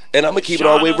 And I'm gonna keep it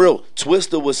all the way Shauna. real.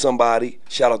 Twister was somebody.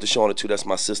 Shout out to Shauna too. That's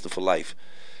my sister for life.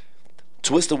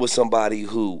 Twister was somebody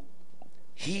who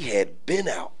he had been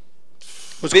out.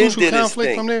 Was Ben Crucial did his Conflict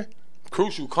thing. from there?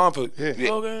 Crucial conflict.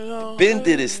 Yeah. Ben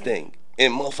did his thing,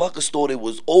 and motherfuckers thought it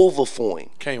was over for him.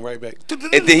 Came right back.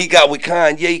 And then he got with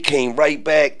Kanye, came right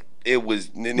back. It was,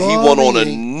 and he went on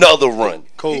another run.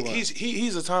 Cold.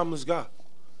 He's a timeless guy.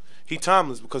 He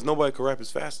timeless because nobody can rap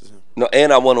as fast as him. No,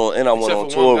 and I went on for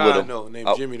tour one guy with I him. know, named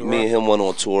Jimmy the Me and Rock. him went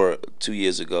on tour 2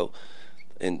 years ago,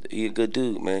 and he a good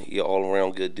dude, man. He an all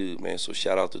around good dude, man. So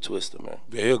shout out to Twister, man.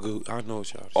 Yeah, he'll go. I know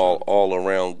y'all. All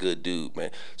around good dude,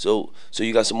 man. So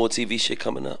you got some more TV shit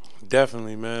coming up?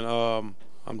 Definitely, man.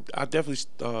 I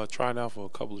definitely tried out for a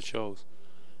couple of shows,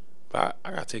 but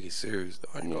I gotta take it serious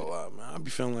though. I ain't gonna lie, man. I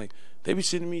be feeling like they be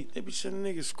sending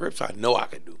niggas scripts I know I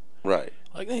could do. Right.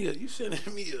 Like, nigga, you sending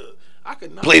me I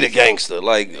could not Play the gangster,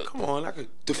 like Come on, I could.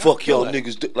 the fuck y'all kill that.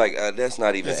 niggas do. Like that's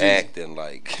not even That's easy. acting.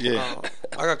 Like Yeah.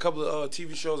 I got a couple of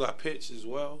TV shows I pitched as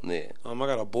well. yeah. I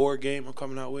got a board game I'm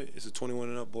coming out with. It's a 21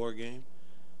 and up board game.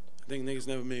 I think niggas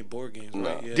never made board games,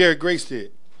 right? No. Yeah. Derek Grace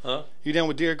did. Huh? You down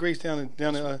with Derek Grace down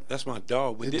in That's my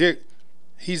dog. But Derek?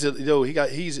 He's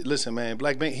listen, man.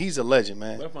 Black Bank. He's a legend,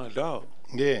 man. that's my dog.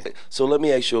 Yeah. So let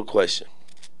me ask you a question.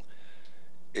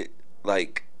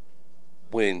 Like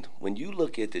when you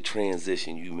look at the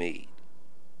transition you made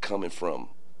coming from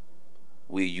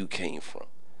where you came from,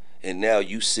 and now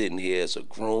you sitting here as a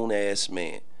grown ass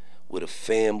man with a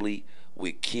family,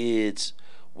 with kids,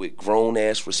 with grown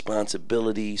ass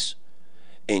responsibilities,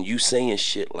 and you saying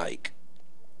shit like,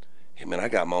 hey man, I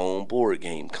got my own board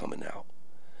game coming out,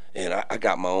 and I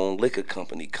got my own liquor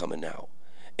company coming out,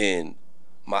 and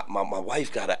my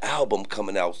wife got an album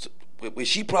coming out.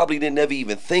 She probably didn't ever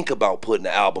even think about putting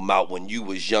the album out when you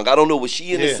was young. I don't know, was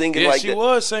she into singing like that? Yeah, she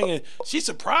was singing. She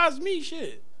surprised me,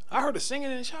 shit. I heard her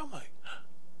singing in the show. I'm like,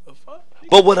 the fuck?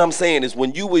 But what I'm saying is,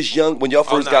 when you was young, when y'all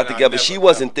first got together, she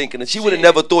wasn't thinking. She would have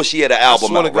never thought she had an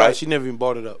album out, right? She never even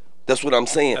bought it up. That's what I'm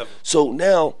saying. Ever. So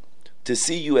now, to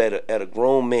see you at a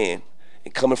grown man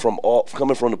and coming from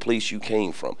the place you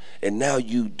came from, and now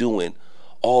you doing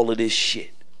all of this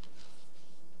shit.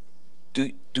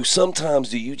 Do sometimes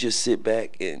do you just sit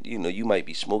back and you might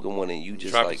be smoking one and you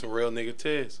just Dropping like some real nigga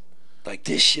tears. like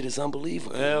this shit is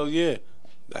unbelievable. Hell yeah.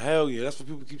 Hell yeah. That's what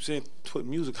people keep saying, put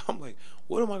music. I'm like,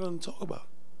 what am I going to talk about?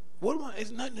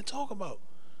 It's nothing to talk about.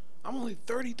 I'm only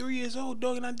 33 years old,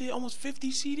 dog, and I did almost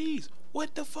 50 CDs.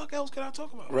 What the fuck else can I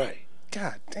talk about? Right.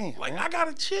 God damn. Like, man. I got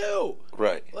to chill.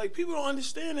 Right. Like, people don't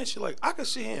understand that shit. Like, I could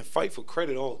sit here and fight for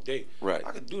credit all day. Right.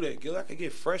 I could do that, Gil. I could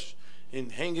get fresh and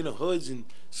hang in the hoods and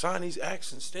sign these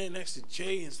acts and stand next to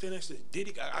Jay and stand next to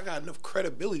Diddy. I got enough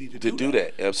credibility to do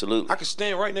that. Absolutely. I could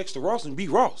stand right next to Ross and be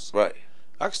Ross. Right.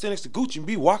 I can stand next to Gucci and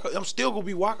be WAKA. I'm still gonna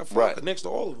be WAKA FLOCKA Right. next to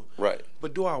all of them. Right.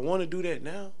 But do I want to do that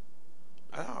now?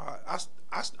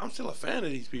 I'm still a fan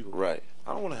of these people. Right.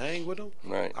 I don't want to hang with them.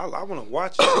 Right. I want to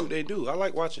watch and see what they do. I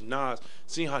like watching Nas,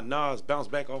 seeing how Nas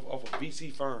bounced back off a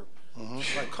VC firm.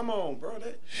 Like, come on, bro,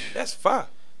 that's fire.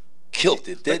 Killed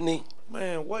it, didn't he?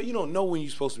 Man, what, you don't know when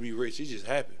you're supposed to be rich. It just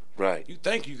happened. Right. You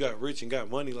think you got rich and got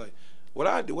money. Like, what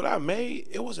I made,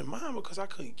 it wasn't mine because I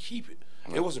couldn't keep it.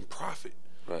 Right. It wasn't profit.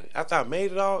 Right. After I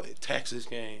made it all, taxes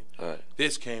came. Right.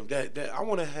 This came. That. I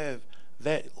want to have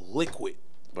that liquid.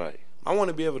 Right. I want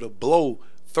to be able to blow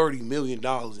 $30 million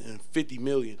and $50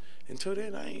 million. Until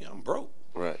then, I'm broke.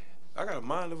 Right. I got a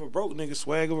mind of a broke nigga,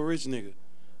 swag of a rich nigga.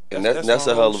 And that's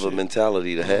a hell of a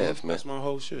mentality to have, man. That's my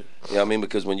whole shit. You know what I mean?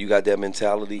 Because when you got that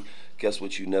mentality, guess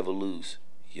what you never lose?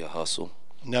 Your hustle.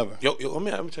 Never. Yo,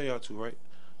 let me tell y'all too, right?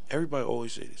 Everybody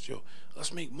always say this, yo,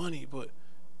 let's make money, but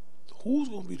who's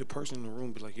gonna be the person in the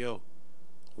room be like, yo,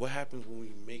 what happens when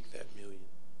we make that million?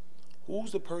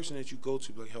 Who's the person that you go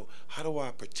to be like, yo, how do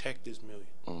I protect this million?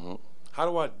 Mm-hmm. How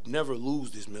do I never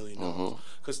lose this $1 million?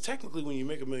 Because technically, when you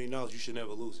make $1 million, you should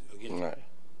never lose it again. Right.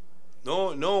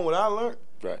 Knowing what I learned,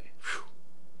 right. Whew,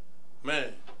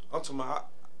 man, I'm talking about,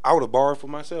 I would have borrowed for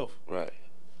myself. Right.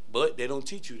 But they don't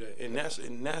teach you that, and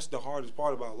that's the hardest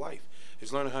part about life.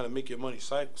 Is learning how to make your money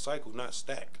cycle, not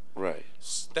stack. Right.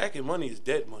 Stacking money is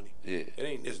dead money. Yeah.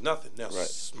 It's nothing. Now,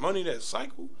 money that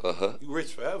cycle, you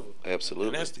rich forever. Absolutely.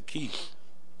 And that's the key.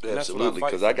 Absolutely,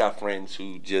 because I got friends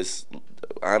who just,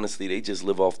 honestly, they just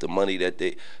live off the money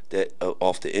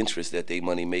off the interest that they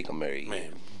money make them every year.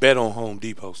 Man, bet on Home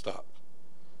Depot stock.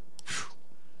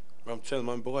 I'm telling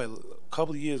my boy a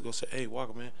couple of years ago, said, hey,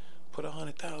 Walker, man, put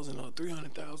 100,000 or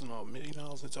 300,000 or $1 million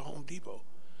into Home Depot.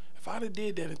 If I'd have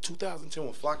did that in 2010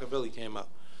 when Flocka came out,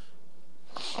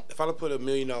 if I'd have put $1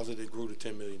 million in it, grew to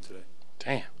 10 million today.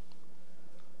 Damn.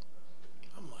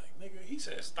 I'm like, nigga, he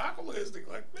said stock nigga,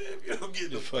 like, man, you don't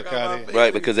get the fuck out of here.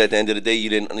 Right, because at the end of the day,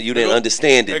 you didn't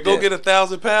understand it. Hey, go get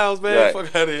 1,000 pounds, man. Right.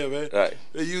 Fuck out of here, man. Right.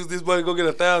 They use this money, go get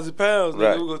 1,000 pounds,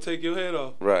 nigga. Right. We're gonna take your head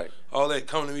off. Right. All that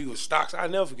coming to me with stocks. I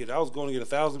never forget. I was going to get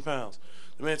 1,000 pounds.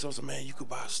 The man told me, man, you could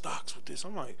buy stocks with this.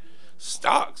 I'm like,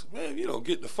 stocks, man. You don't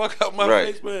get the fuck out my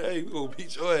face, man. Hey, we gonna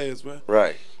beat your ass, man.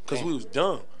 Right. Because we was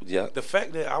dumb. Yeah. The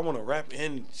fact that I want to rap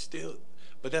in still,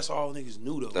 but that's all niggas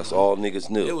knew though. That's all niggas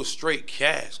knew. It was straight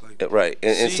cash, like right.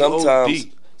 And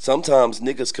sometimes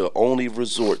niggas could only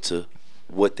resort to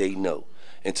what they know,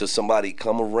 until somebody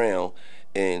come around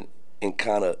and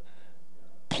kind of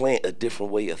plant a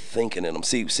different way of thinking in them.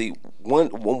 See,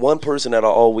 one person that I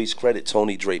always credit,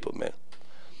 Tony Draper, man.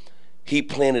 He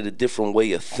planted a different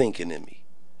way of thinking in me.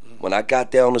 When I got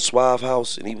down to Suave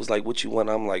House and he was like, "What you want?"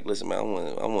 I'm like, "Listen, man,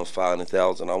 I want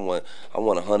 500,000. I want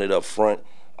 100 up front.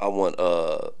 I want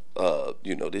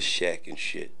this shack and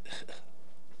shit."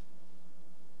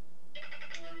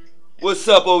 What's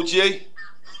up, OJ?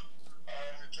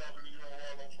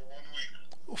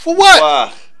 For what?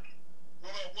 Why?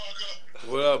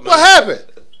 What up, man? What happened?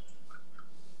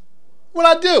 What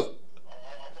I do?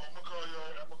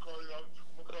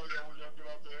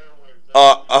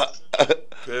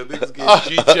 Damn, niggas get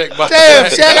G-checked by Damn,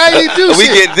 Shaq, I didn't do We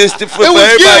shit. get this for It was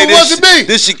everybody. Gil, it wasn't me.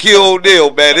 This Shaquille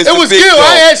O'Neal, man. This It was big Gil. dog.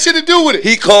 I had shit to do with it.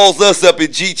 He calls us up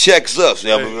and G checks us. Hey,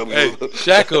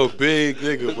 Shaq a big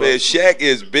nigga, bro. Man, Shaq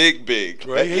is big.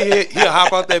 Right? He'll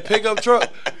hop out that pickup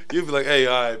truck. You'll be like, hey,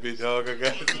 all right, big dog. I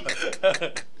got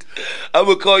it. I'm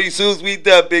going to call you soon as we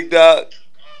done, big dog.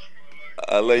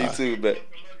 I love you too, man.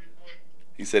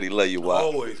 He said he love you. Why?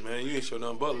 Always, man. You ain't show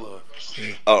nothing but love.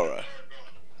 Yeah. All right.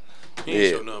 He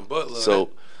ain't show nothing but love. So,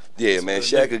 yeah, man,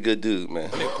 Shaq a good dude, man.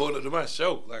 They pulled up to my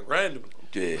show, like, randomly.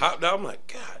 Yeah. Hopped out. I'm like,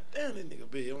 God damn, that nigga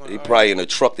big. I'm like, He probably in a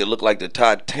truck that looked like the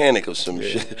Titanic or some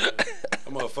shit. That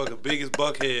motherfucker big as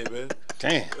Buckhead, man.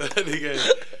 Damn. That nigga,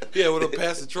 yeah, with him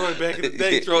Pastor Troy back in the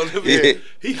day, Troy.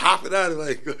 He hopping out of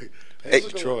like hey,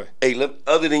 Troy. Hey,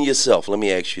 other than yourself, let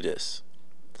me ask you this.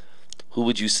 Who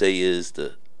would you say is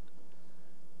the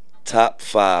top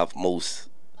 5 most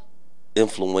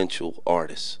influential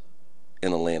artists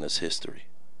in Atlanta's history?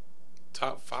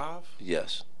 Top 5?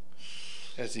 Yes.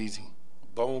 That's easy.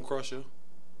 Bone Crusher.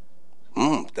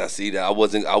 That's either I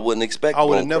wouldn't expect. I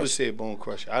would have never said Bone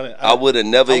Crusher. I would have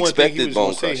never expected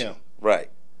Bone Crusher. Right.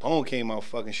 Bone came out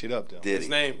fucking shit up though. His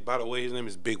name, by the way, his name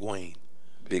is Big Wayne.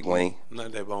 Big Wayne.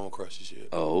 Not that Bone Crusher shit.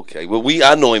 Oh, okay. Well,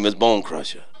 I know him as Bone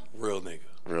Crusher. Real nigga.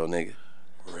 Real nigga.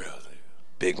 Real nigga.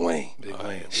 Big Wayne. Big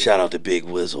Wayne. Shout out to Big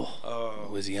Wizzle.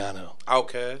 Louisiana.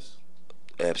 Outkast.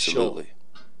 Absolutely.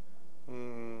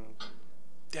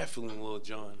 Definitely Lil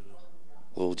Jon.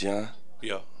 Lil Jon.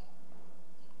 Yeah.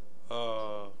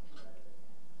 I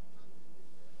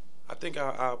think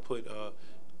I'll put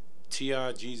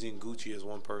T.I., Jeezy, and Gucci as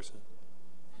one person.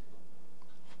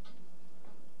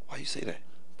 Why you say that?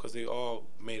 Because they all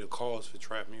made a cause for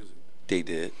trap music. They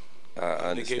did. I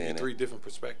understand. They gave me 3 different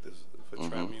perspectives for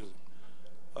trap music.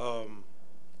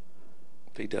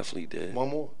 They definitely did. One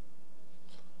more.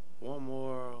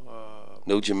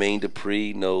 No Jermaine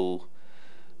Dupri. No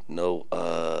No.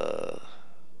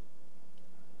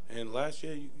 And last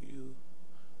year, you.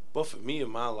 But for me in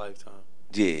my lifetime.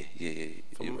 Yeah.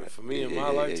 For me in my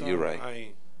lifetime, you're right. I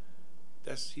ain't.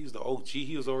 He was the OG.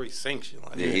 He was already sanctioned.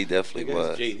 Like, Yeah, he definitely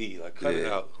was. JD, like cut it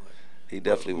out. Like, he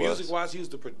definitely was. Music wise, he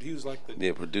was like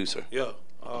the producer. Yeah.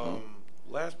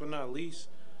 Last but not least,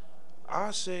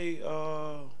 I say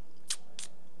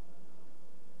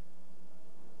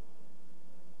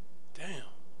damn,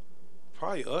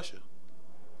 probably Usher.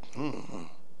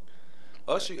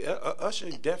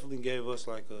 Usher definitely gave us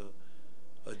like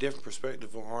a different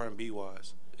perspective on R&B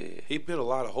wise. Yeah. He put a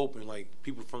lot of hope in like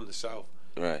people from the South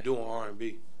doing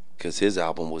R&B. Cause his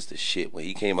album was the shit when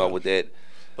he came out with that.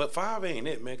 But 5 ain't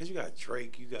it, man. Cause you got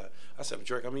Drake, you got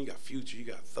Drake. I mean, you got Future, you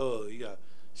got Thug, you got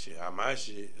my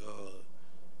shit.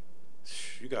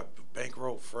 You got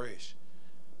Bankroll Fresh.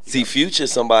 See, Future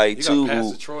somebody you too got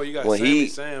Pastor who Troy, you got when Sammy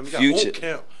Sam, you got Future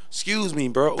Camp. Excuse me,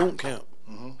 bro, Camp.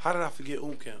 How did I forget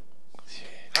Camp?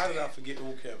 How did I forget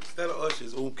Camp? Instead of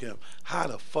Usher's Camp, how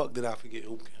the fuck did I forget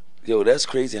Camp? Yo, that's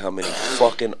crazy how many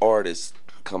fucking artists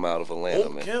come out of Atlanta,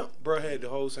 man. Camp, bro, had the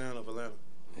whole sound of Atlanta.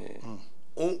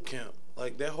 Yeah. Camp,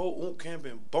 like that whole Camp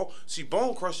and Bone. See,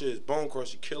 Bone Crusher is Bone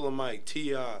Crusher, Killer Mike,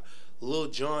 T.I., Lil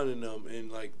Jon and them,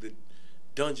 and like the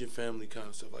Dungeon Family kind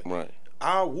of stuff. Like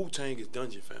our Wu-Tang is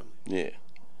Dungeon Family. Yeah.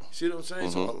 See what I'm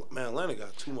saying? So man, Atlanta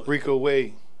got too much. Rico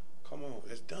Wade. Come on,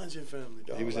 that's Dungeon Family,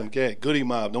 dog. He was in Goody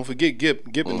Mob. Don't forget Gip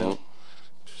and them.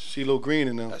 CeeLo Green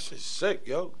and them. That shit's sick,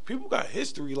 yo. People got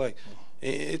history, like,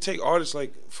 and it take artists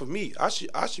like, for me, I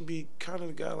should be kind of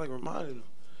the guy like reminding them.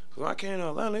 Cause when I came to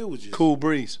Atlanta, it was just Cool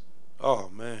Breeze. Oh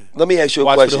man. Let me ask you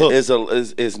a question: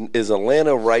 Is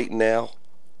Atlanta right now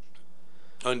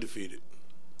undefeated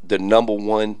the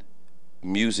 #1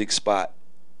 music spot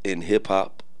in hip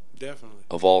hop? Definitely.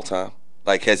 Of all time?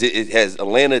 Like, has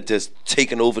Atlanta just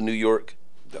taken over New York?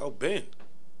 Oh, Ben.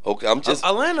 Okay, I'm just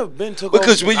Atlanta been took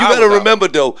because over when you got to remember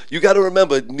though,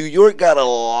 New York got a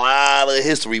lot of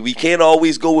history. We can't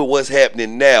always go with what's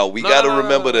happening now. We got to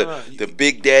remember the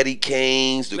Big Daddy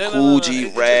Kanes, the Cool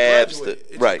G raps,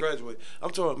 right. I'm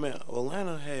talking, man.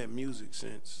 Atlanta had music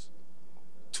since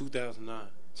 2009.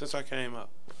 Since I came out,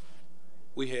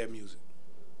 we had music.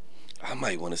 I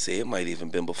might want to say it might even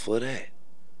been before that.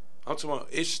 I'm talking about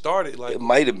it started like it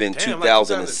might have been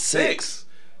 2006.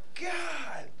 God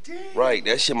damn. Right,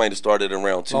 that shit might have started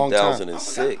around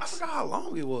 2006. I forgot how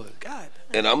long it was. God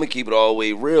damn. And I'm gonna keep it all the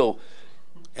way real.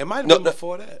 It might have been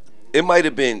before that. It might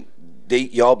have been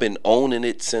y'all been owning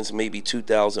it since maybe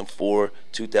 2004,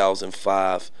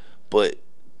 2005, but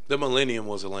the millennium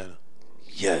was Atlanta.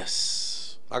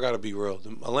 Yes. I gotta be real.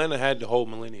 Atlanta had the whole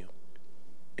millennium.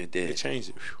 It did. It changed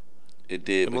it. It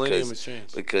did. The millennium has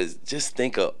changed. Because just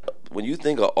think of when you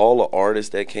think of all the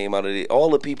artists that came out of it, all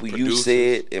the people you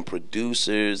said, and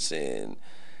producers, and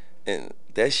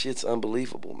that shit's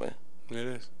unbelievable, man. It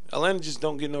is. Atlanta just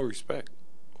don't get no respect.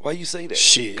 Why you say that?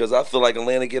 Shit. Because I feel like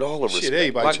Atlanta get all the respect.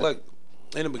 Everybody like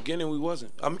in the beginning we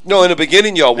wasn't. No, in the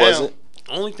beginning y'all wasn't.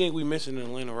 Only thing we missing in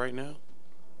Atlanta right now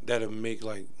that'll make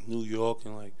like New York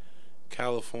and like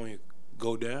California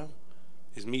go down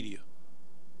is media.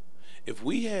 If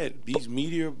we had these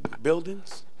media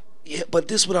buildings. Yeah, but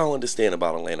this is what I don't understand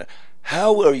about Atlanta.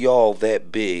 How are y'all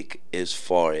that big as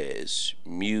far as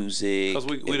music? Because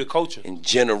we the culture. And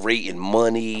generating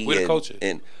money. We the culture.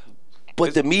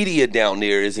 But the media down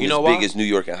there isn't as big as New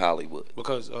York and Hollywood.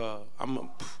 Because I'm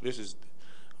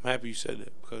happy you said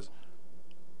that. Because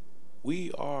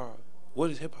we are,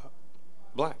 what is hip hop?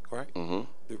 Black, right?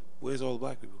 Mm-hmm. Where's all the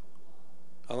black people?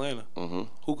 Atlanta. Mm-hmm.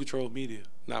 Who controls media?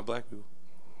 Not black people.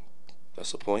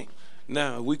 That's the point.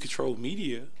 Now, if we control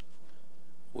media,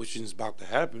 which is about to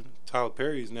happen, Tyler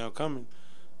Perry is now coming.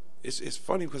 It's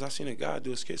funny because I seen a guy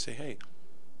do a skit say, hey,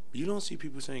 you don't see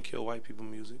people saying kill white people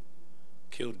music,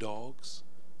 kill dogs,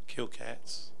 kill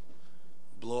cats,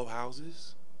 blow up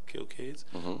houses, kill kids.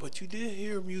 But you did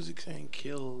hear music saying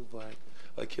kill black,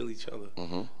 like kill each other.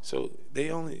 So they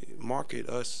only market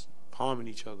us harming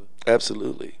each other.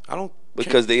 Absolutely. I don't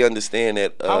because they understand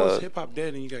that how is hip hop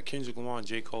dead and you got Kendrick Lamar and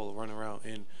J. Cole running around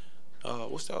and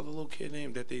what's the other little kid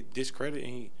name that they discredit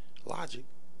and Logic.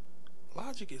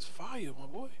 Logic is fire, my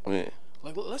boy. Yeah.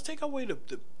 Like let's take away the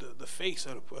face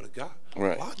of the guy.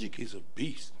 Right. Logic is a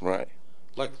beast. Right.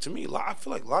 Like to me, I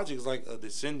feel like Logic is like a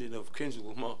descendant of Kendrick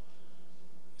Lamar.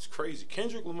 It's crazy.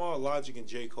 Kendrick Lamar, Logic, and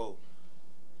J. Cole.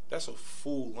 That's a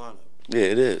full lineup. Yeah,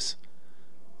 it is.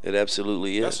 It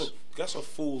absolutely is. That's a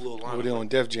full little lineup. Over there on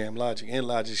Def Jam, Logic, and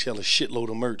Logic sell a shitload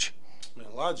of merch. Man,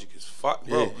 Logic is bro.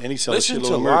 Yeah, and he sells a shitload of merch.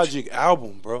 Listen to Logic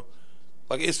album, bro.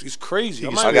 Like it's crazy.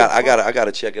 I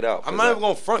gotta check it out. I'm not even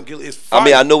gonna front. Gilly. It's fire. I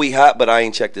mean, I know he hot, but I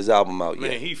ain't checked his album out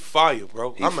yet. Man, he fire,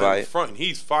 bro. He I'm fire. not even fronting.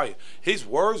 He's fire. His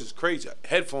words is crazy.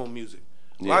 Headphone music.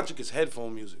 Yeah. Logic is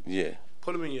headphone music. Yeah.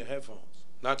 Put them in your headphones,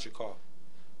 not your car.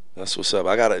 That's what's up.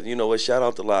 I gotta, you know what? Shout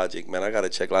out to Logic, man. I gotta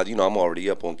check Logic. You know, I'm already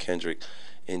up on Kendrick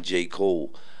and J.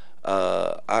 Cole.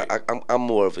 I'm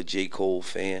more of a J. Cole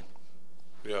fan.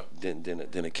 Yeah.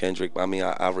 Than a Kendrick. I mean,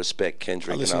 I respect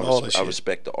Kendrick and I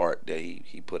respect the art that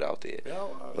he put out there. Yeah,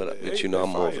 but you know,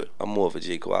 I'm more of a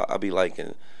J. Cole. I be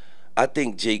liking. I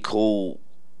think J. Cole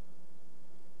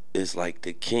is like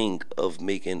the king of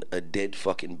making a dead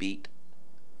fucking beat.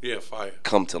 Yeah, fire.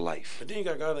 Come to life. And then you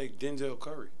got a guy like Denzel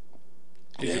Curry.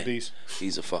 He's a beast.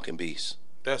 He's a fucking beast.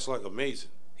 That's like amazing.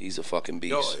 He's a fucking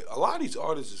beast. Yo, a lot of these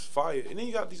artists is fire, and then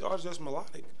you got these artists that's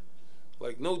melodic.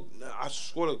 Like no, I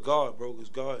swear to God, bro, because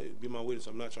God be my witness.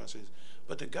 I'm not trying to say this,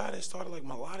 but the guy that started like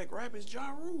melodic rap is Ja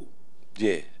Rule.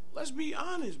 Yeah. Let's be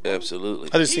honest, bro. Absolutely.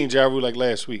 I just seen Ja Rule like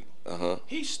last week.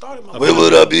 He started melodic. Where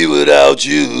would I be without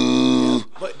you?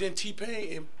 But then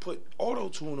T-Pain and put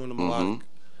auto-tune on the melodic.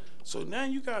 So now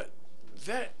you got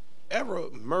that era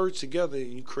merged together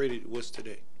and you created what's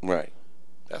today. Right.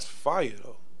 That's fire,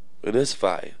 though. It is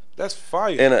fire. That's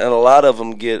fire. And a lot of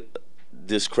them get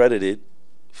discredited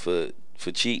for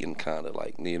cheating, kind of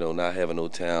like, you know, not having no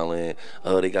talent.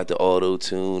 They got the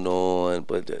auto-tune on,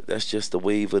 but that's just the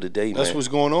wave of the day, man. That's what's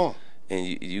going on. And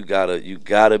you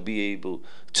gotta be able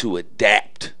to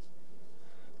adapt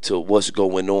to what's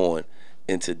going on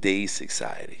in today's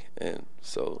society. And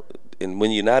so, and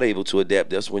when you're not able to adapt,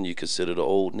 that's when you consider the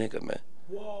old nigga, man.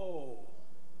 Whoa.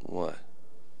 What?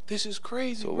 This is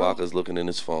crazy, So bro. Waka's looking in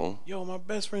his phone. Yo, my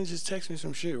best friend just texted me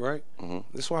some shit, right?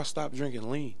 That's why I stopped drinking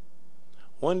lean.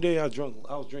 One day I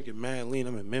was drinking mad lean.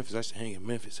 I'm in Memphis. I used to hang in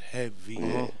Memphis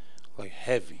heavy. Like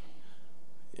heavy.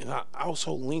 And I was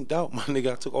so linked out, my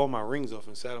nigga. I took all my rings off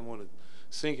and sat them on the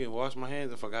sink and washed my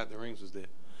hands. I forgot the rings was there.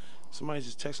 Somebody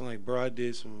just texting like, bro, I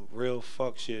did some real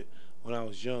fuck shit when I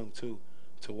was young too.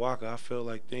 To Waka, I felt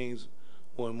like things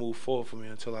wouldn't move forward for me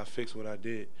until I fixed what I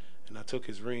did. And I took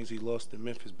his rings he lost in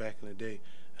Memphis back in the day,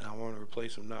 and I want to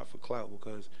replace him not for clout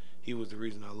because he was the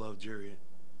reason I love Jerry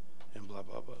and blah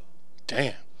blah blah.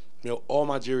 Damn. You know, all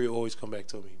my Jerry always come back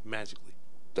to me magically.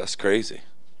 That's crazy.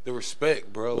 The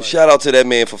respect, bro. Well, like, shout out to that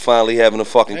man for finally having a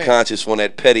fucking conscience on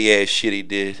that petty ass shit he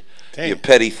did. Damn. You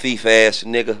petty thief ass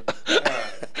nigga.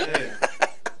 damn.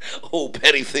 Oh,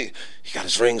 petty thief. He got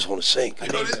his rings on the sink.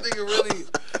 You know this nigga really.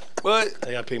 But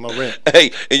I gotta pay my rent.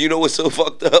 Hey, and you know what's so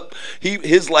fucked up?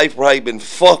 His life probably been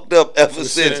fucked up ever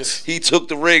since he took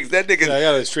the rings. That nigga. Yeah, I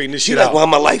gotta straighten this You shit like, out. why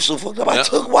my life so fucked up? I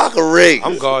took Waka rings.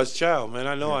 I'm God's child, man.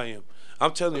 I know I am.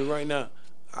 I'm telling you right now.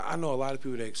 I know a lot of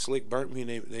people that slick burnt me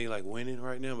and they like winning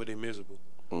right now, but they miserable.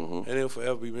 And they'll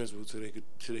forever be miserable till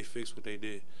they fix what they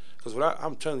did. Because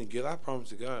I'm telling you, Gil, I promise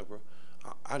to God, bro.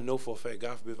 I know for a fact,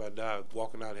 God forbid if I die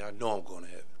walking out here, I know I'm going to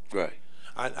heaven. Right.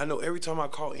 I know every time I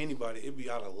call anybody, it be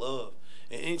out of love.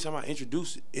 And anytime I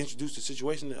introduce the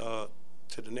situation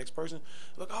to the next person,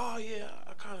 like, oh yeah,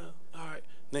 I kind of, all right.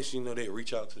 Next thing you know, they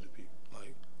reach out to the people.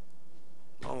 Like,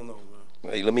 I don't know,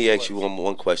 man. Hey, let me ask you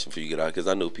one question for you, because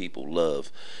I know people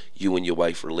love you and your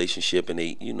wife relationship, and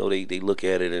they look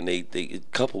at it and they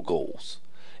couple goals.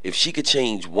 If she could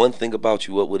change one thing about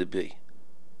you, what would it be?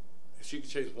 If she could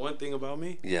change one thing about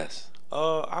me, yes.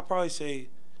 I'd probably say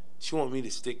she want me to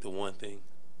stick to one thing.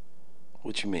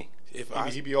 What you mean?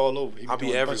 He be all over. I'll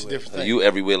be everywhere. You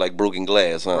everywhere like broken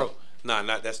glass, huh? Bro,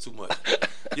 nah, that's too much.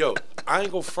 Yo, I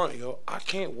ain't go front, yo. I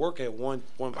can't work at one.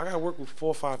 I gotta work with 4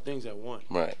 or 5 things at once.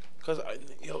 Right. Cause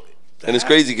yo. And it's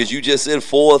crazy because you just said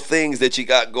 4 things that you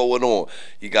got going on.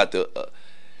 You got the.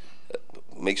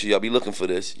 Make sure y'all be looking for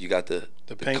this. You got the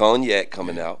cognac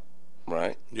coming out,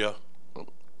 right? Yeah.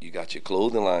 You got your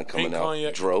clothing line coming Pink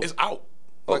out. Cognac is out.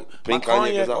 Like, Pink my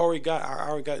Cognac is out. I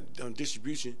already got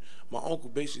distribution. My uncle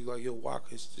basically like, yo,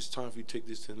 Waka, it's time for you to take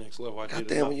this to the next level. God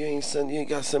damn, you ain't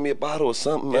got to send me a bottle or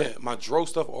something, man. Yeah, my Dro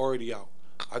stuff already out.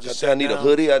 I need a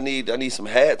hoodie. I need some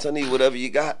hats. I need whatever you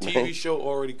got, man. TV show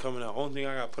already coming out. Only thing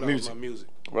I got to put out is my music.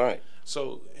 Right.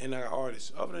 So, and I got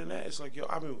artists. Other than that, it's like, yo,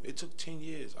 it took 10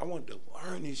 years. I wanted to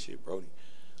learn this shit, Brody.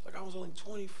 Like, I was only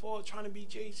 24 trying to be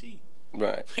Jay-Z.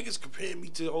 Right. Niggas comparing me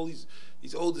to all these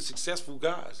older successful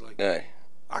guys. Like, hey.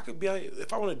 I could be like,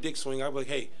 if I want a dick swing, I'd be like,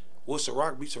 hey, will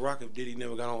Ciroc be Ciroc if Diddy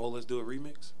never got on Oh Let's Do It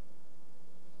remix?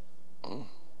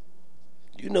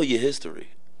 You know your history.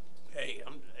 Hey,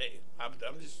 I'm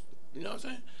just, you know what I'm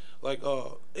saying? Like,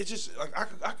 it's just like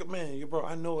I could, man, bro.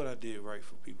 I know what I did right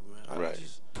for people, man. Right.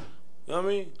 You know what I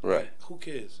mean? Right. Like, who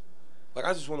cares? Like,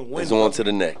 I just want to win. Let's on to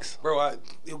the next. Bro,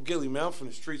 yo, Gilly, man, I'm from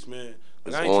the streets, man.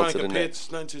 Like, I ain't trying to compare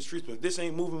nothing to the streets, but if this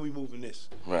ain't moving, we moving this.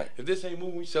 Right. If this ain't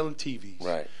moving, we selling TVs.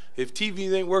 Right. If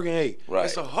TVs ain't working, hey,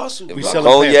 it's a hustle. If we my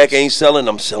selling cognac Pampers. ain't selling,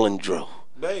 I'm selling Dro.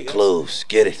 Babe, Clothes,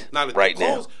 get it right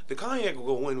now. now. The cognac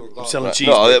will go in regardless. Selling cheese.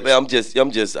 No,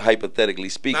 I'm just hypothetically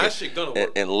speaking, that shit gonna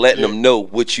work. and letting them know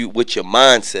what your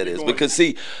mindset is. Because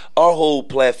see, our whole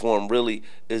platform really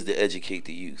is to educate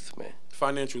the youth, man.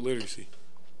 Financial literacy.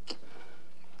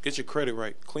 Get your credit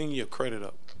right. Clean your credit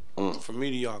up. From me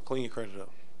to y'all, clean your credit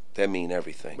up. That mean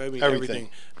everything. Baby,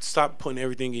 everything. Stop putting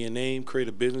everything in your name. Create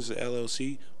a business, an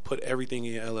LLC. Put everything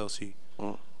in your LLC.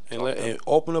 And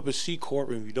open up a C corp.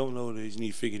 And if you don't know this, you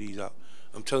need to figure these out.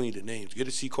 I'm telling you the names. Get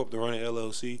a C corp to run an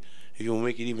LLC. If you want to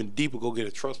make it even deeper, go get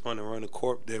a trust fund and run a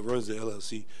corp that runs the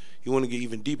LLC. You want to get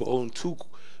even deeper, own 2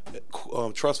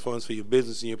 trust funds for your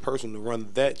business and your person to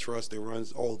run that trust that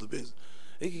runs all the business.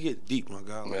 It can get deep, my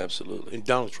guy. Like, absolutely. And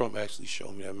Donald Trump actually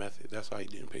showed me that method. That's how he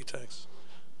didn't pay taxes.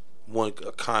 A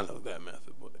kind of that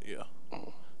method, but yeah,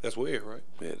 that's weird, right?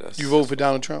 Yeah, You vote for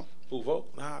Donald Trump? Who vote?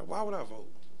 Nah, why would I vote?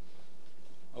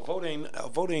 A vote ain't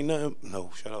nothing. No,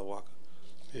 shut up, Waka.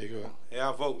 There you go. Yeah,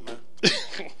 I vote, man.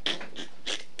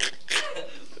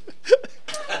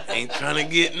 Ain't trying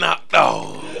to get knocked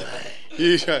off.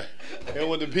 He don't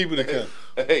want the people to come.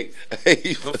 Hey,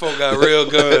 them folk got real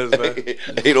guns, man.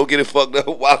 Hey, don't get it fucked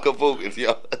up. Waka voting,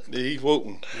 y'all. Yeah, he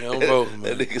voting. Yeah, I'm voting,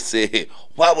 man. That nigga said,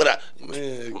 "Why would I?"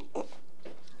 Man.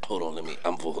 Hold on,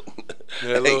 I'm voting.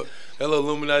 Yeah, that little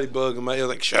Illuminati bug in my ear,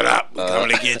 like, shut up, we're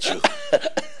coming to get you.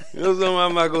 You know something?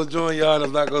 I'm not gonna join y'all. And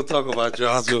I'm not gonna talk about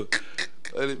y'all. So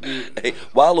let it be. Hey,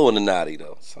 Wallow in the naughty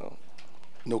though. So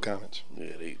no comments.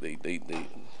 Yeah, he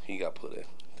got put in.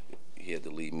 He had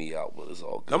to leave me out, but it's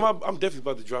all good. I'm definitely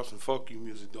about to drop some fuck you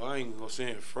music though. I ain't gonna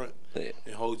say in front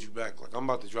and hold you back. Like I'm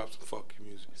about to drop some fuck you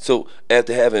music. So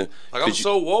after having, like I'm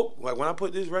so woke. Like when I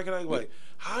put this record, I'm like,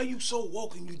 how are you so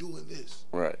woke and you doing this?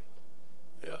 Right.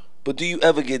 Yeah. But do you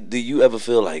ever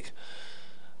feel like,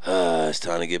 it's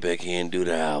time to get back here and do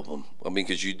the album? I mean,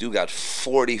 because you do got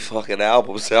 40 fucking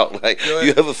albums out. Like,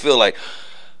 you ever feel like,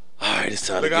 all right, it's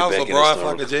time to get back in the LeBron,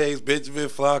 store? Flocka, James, Benjamin,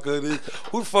 Flocka.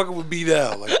 Who the fuck would be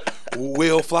now? Like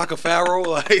Will Flocka Farrell,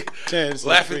 like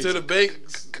laughing to the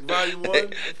banks, volume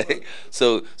 1.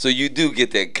 So you do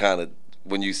get that kind of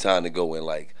when you time to go in,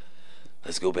 like,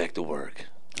 let's go back to work.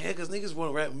 Yeah, because niggas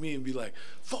want to rap with me and be like,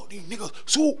 fuck these niggas,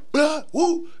 so blah,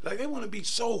 woo. Like, they want to be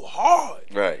so hard.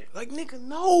 Right. Like, nigga,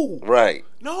 no. Right.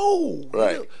 No.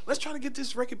 Right. Nigga, let's try to get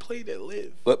this record played that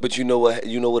live. But you know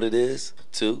what it is,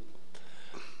 too?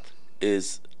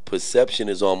 Is perception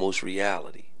is almost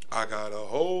reality. I got a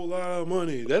whole lot of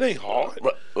money. That ain't hard.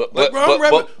 But when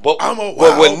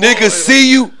niggas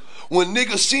see you, when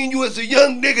niggas seen you as a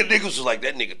young nigga, niggas was like,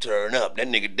 that nigga turn up, that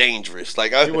nigga dangerous.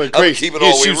 Like I keep it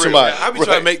all the way real. Somebody. I be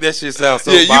trying to make that shit sound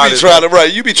so. Yeah,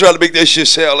 you be trying to make that shit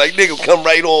sound like nigga come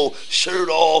right on, shirt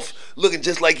off, looking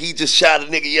just like he just shot a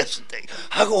nigga yesterday.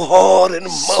 I go hard in the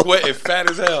mouth, sweating fat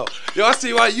as hell. Yo, I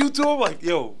see why YouTube. I'm like,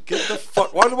 yo, get the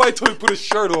fuck. Why nobody told me to put a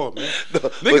shirt on, man?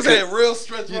 Niggas had real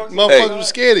stretch marks. Motherfuckers was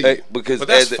scared of you. But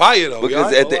that's fire though.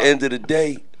 Because at the end of the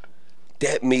day,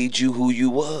 that made you who you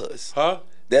was. Huh?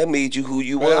 That made you who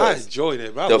you was. I enjoyed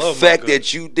it. The fact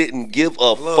that you didn't give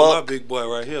a fuck. My big boy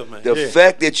right here, man. The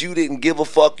fact that you didn't give a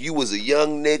fuck. You was a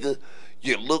young nigga.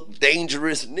 You look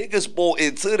dangerous. Niggas bought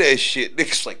into that shit.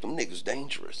 Niggas like, them niggas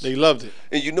dangerous. They loved it.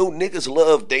 And you know niggas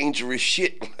love dangerous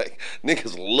shit. Like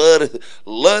niggas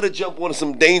love to jump on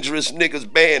some dangerous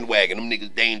niggas bandwagon. Them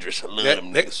niggas dangerous. I love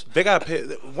them niggas. They got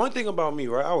paid. One thing about me,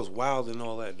 right? I was wild and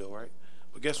all that though, right?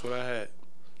 But guess what I had?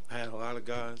 I had a lot of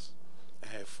guys. I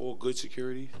had 4 good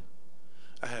securities.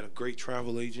 I had a great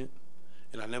travel agent,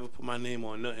 and I never put my name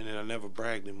on nothing, and I never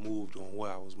bragged and moved on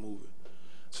where I was moving.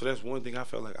 So that's one thing I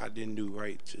felt like I didn't do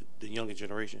right to the younger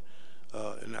generation.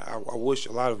 And I wish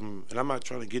a lot of them, and I'm not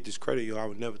trying to get this credit, yo, I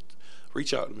would never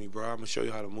reach out to me, bro. I'm going to show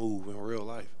you how to move in real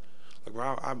life. Like,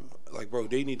 bro, bro,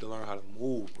 they need to learn how to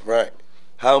move, bro. Right.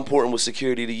 How important was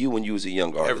security to you when you was a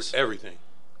young artist? Everything.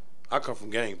 I come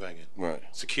from gangbanging. Right.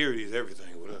 Security is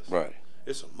everything with us. Right.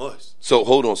 It's a must. So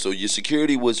hold on. So your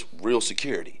security was real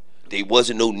security. They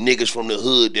wasn't no niggas from the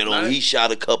hood that he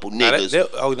shot a couple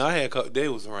niggas. I had a couple. They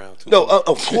was around too. No,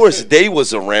 of course they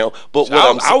was around. But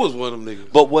I was one of them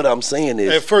niggas. But what I'm saying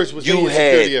is, at first was you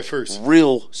had at first.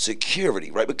 Real security,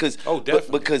 right? Because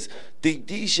definitely. Because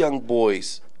these young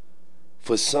boys,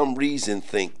 for some reason,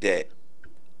 think that,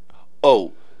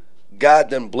 God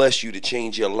done bless you to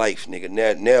change your life,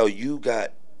 nigga. Now you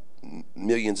got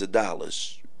millions of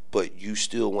dollars. But you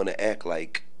still want to act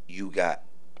like you got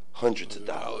hundreds of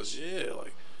dollars. Yeah,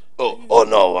 like Oh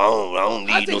no, I don't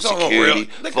need no think so, security.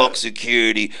 real. Fuck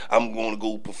security. I'm gonna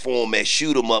go perform at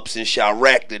shoot 'em ups in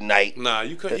Chirac tonight. Nah,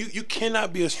 you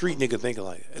cannot be a street nigga thinking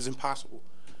like that. It's impossible.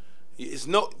 It's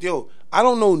I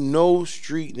don't know no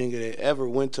street nigga that ever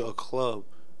went to a club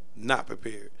not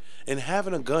prepared. And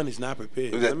having a gun is not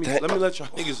prepared. Let me let y'all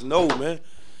niggas know, man.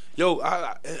 Yo,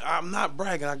 I'm not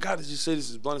bragging. I gotta just say this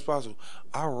as blunt as possible.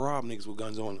 I rob niggas with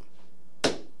guns on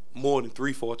them more than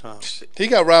 3-4 times. He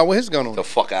got robbed with his gun on. The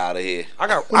fuck out of here. I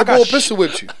got pistol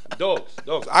whipped you.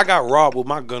 Dogs. I got robbed with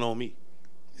my gun on me.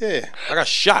 Yeah. I got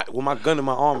shot with my gun in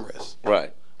my armrest.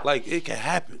 Right. Like, it can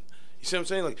happen. You see what I'm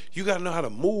saying? Like, you gotta know how to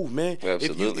move, man.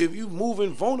 Absolutely. If you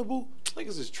moving vulnerable,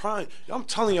 niggas is trying. I'm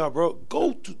telling y'all, bro,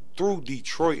 go through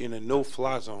Detroit in the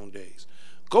no-fly zone days.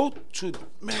 Go to,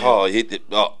 man. Oh, hit it.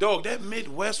 Oh. Dog, that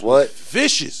Midwest was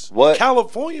vicious. What?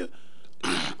 California.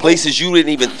 Places you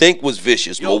didn't even think was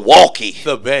vicious. Milwaukee.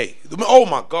 The Bay. Oh,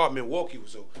 my God, Milwaukee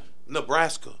was so.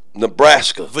 Nebraska.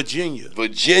 Virginia.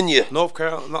 North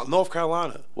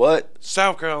Carolina. What?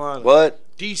 South Carolina. What?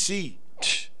 D.C.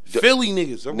 Philly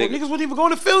niggas. Niggas wasn't even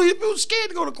going to Philly. People was scared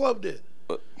to go to the club there.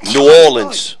 New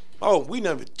Orleans. Oh, we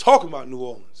never talking about New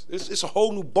Orleans. It's a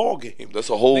whole new ball game. That's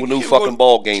a whole new fucking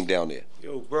ball game down there.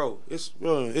 Yo, bro, it's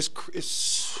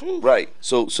right.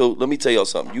 So let me tell y'all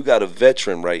something. You got a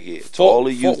veteran right here. To all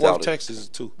the youth out there. Texas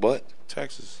too. What?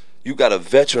 Texas. You got a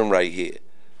veteran right here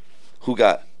who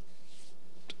got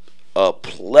a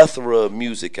plethora of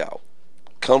music out.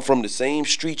 Come from the same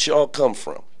street y'all come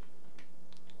from.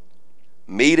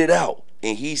 Made it out,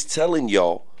 and he's telling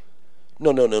y'all,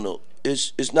 no.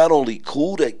 It's not only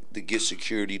cool to get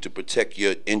security to protect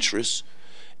your interests.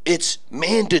 It's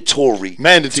mandatory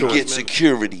to get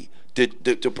security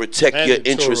to protect your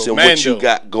interests and what you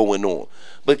got going on.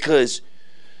 Because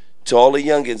to all the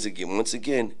youngins again, once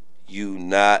again, you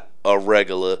not a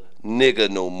regular nigga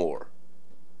no more.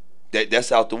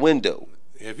 That's out the window.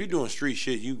 If you're doing street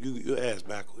shit, you ass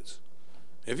backwards.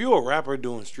 If you're a rapper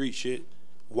doing street shit,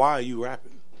 why are you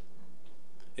rapping?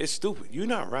 It's stupid. You're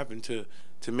not rapping to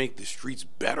make the streets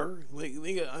better. Like,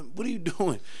 nigga, what are you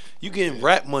doing? You getting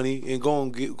rap money and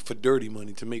going get for dirty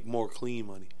money to make more clean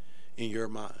money in your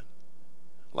mind.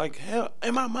 Like, hell,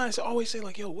 in my mind, I always say,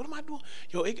 like, yo, what am I doing?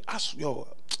 Yo,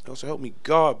 so help me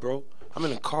God, bro. I'm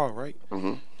in a car, right?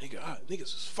 Mm-hmm. Niggas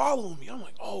is following me. I'm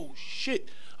like, oh, shit.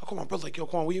 I call my brother, like, yo,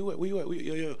 Quan, where you at?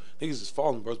 Yo. Niggas is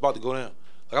following, bro. It's about to go down.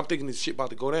 Like, I'm thinking this shit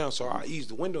about to go down, so I ease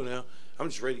the window down. I'm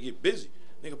just ready to get busy.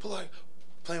 Nigga,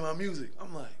 play my music.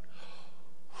 I'm like,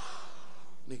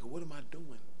 nigga, what am I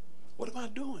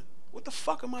doing? What the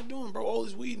fuck am I doing, bro? All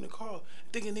this weed in the car.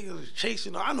 Thinking niggas was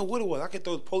chasing. I know what it was. I could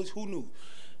throw the police. Who knew?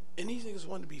 And these niggas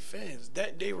wanted to be fans.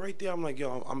 That day right there, I'm like,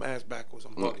 yo, I'm ass backwards.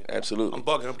 I'm bugging. Absolutely. I'm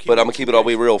bugging. But I'm going to keep it all the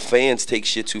way real. Fans take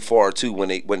shit too far, too.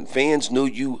 When fans know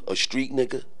you a street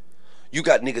nigga, you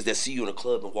got niggas that see you in a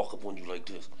club and walk up on you like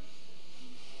this.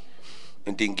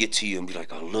 And then get to you and be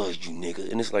like, I love you,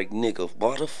 nigga. And it's like, nigga,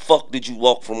 why the fuck did you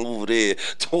walk from over there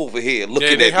to over here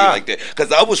looking at me like that?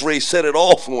 Because I was ready to set it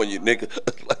off on you, nigga.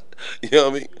 Like, you know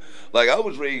what I mean? Like,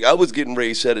 I was getting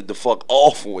ready to set it the fuck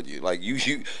off on you. Like, you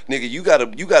nigga,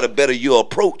 you gotta better your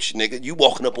approach, nigga. You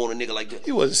walking up on a nigga like that.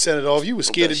 You wasn't setting it off. You was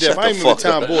scared to death. I remember the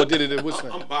time boy did it. I'm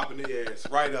bopping the ass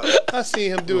right up. I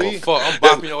seen him do it. I'm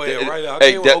bopping your ass right up.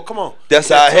 Hey, come on. That's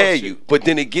how I had you. But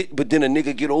then a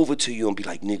nigga get over to you and be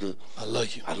like, nigga, I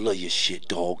love you. I love your shit,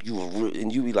 dog. You a real,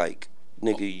 and you be like,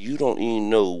 nigga, you don't even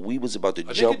know we was about to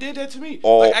jump. Nigga did that to me.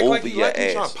 All like, act over like he your like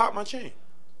ass. Trying to pop my chain.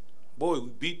 Boy, we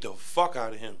beat the fuck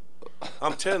out of him.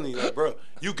 I'm telling you, like, bro,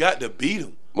 you got to beat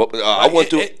him. Well, I went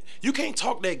through. You can't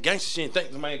talk that gangster shit and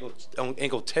think somebody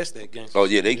ain't gonna test that gangster. Oh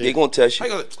yeah, they gonna test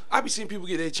you. I be seeing people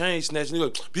get their chain snatched and they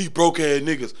go, these broke ass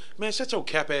niggas. Man, shut your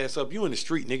cap ass up. You in the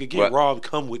street, nigga. Get robbed,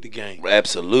 come with the gang.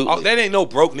 Absolutely. Oh, that ain't no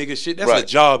broke nigga shit. That's a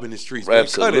job in the streets. Man.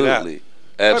 Absolutely. Cut it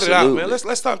out. Cut it out, man.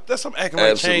 Let's stop acting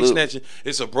like chain snatching.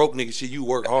 It's a broke nigga shit. You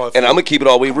work hard for. And I'm gonna keep it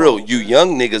all the way real. You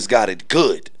young niggas got it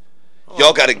good.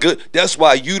 Y'all got it good. That's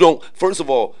why you don't. First of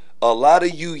all, a lot of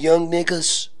you young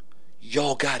niggas,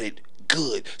 y'all got it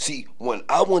good. See, when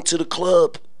I went to the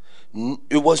club,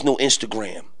 it was no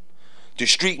Instagram. The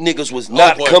street niggas was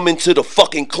not coming to the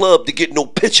fucking club to get no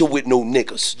picture with no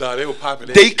niggas. Nah, they were popping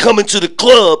that They shit. coming to the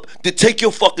club to take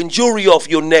your fucking jewelry off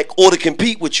your neck or to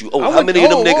compete with you. How many of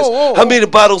them niggas? How many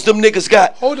bottles them niggas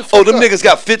got? Niggas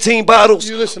got 15 bottles?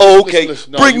 Okay.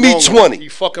 Listen. No, bring me 20. You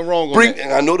fucking wrong on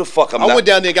that. I know the fuck I'm not. I went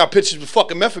down there and got pictures with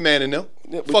fucking Method Man in them.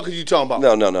 Fuck is you talking about?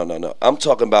 No. I'm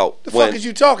talking about the fuck is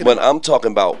you talking about? I'm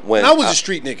talking about when I was a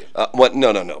street nigga.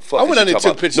 No. Fuck I went under and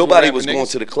took pictures. Nobody with was going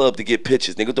niggas. to the club to get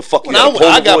pictures, nigga. What the fuck When you I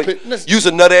had a got Polaroid? You's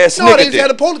a nut ass No, nigga. they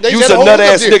had a Polaroid. They You's had a a nut whole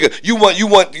ass up there. nigga.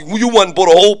 You want bought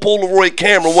a whole Polaroid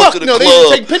camera, went Fuck to the no, club. they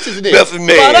didn't take pictures in there. Nothing,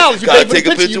 man. $5 you Gotta pay for the take a picture,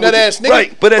 picture you with nut ass nigga.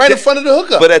 Right, but right in front of the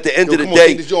hookup. But at the end of the come on, day,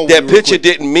 take this joint that real picture quick.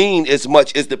 didn't mean as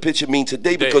much as the picture mean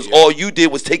today because yeah. all you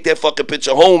did was take that fucking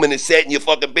picture home and it sat in your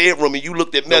fucking bedroom and you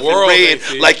looked at Meth and world Red ain't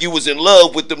see it. like you was in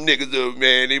love with them niggas. Oh,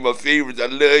 man, they my favorites. I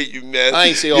love you, man. I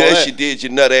ain't say all yes, that. you did, you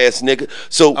nut ass nigga.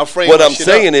 So I framed what my I'm shit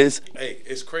saying up. is, Hey,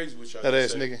 it's crazy what y'all That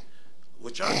just ass said. nigga.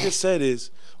 What y'all just said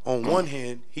is, on one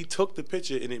hand, he took the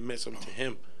picture and it meant something to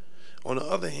him. On the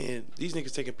other hand, these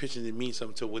niggas taking pictures that mean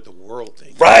something to what the world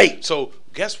thinks. right. So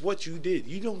guess what you did?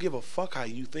 You don't give a fuck how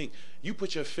you think. You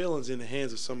put your feelings in the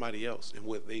hands of somebody else and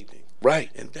what they think.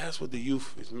 Right. And that's what the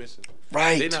youth is missing.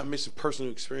 Right. They're not missing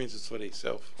personal experiences for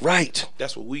themselves. Right.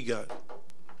 That's what we got.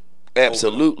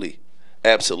 Absolutely.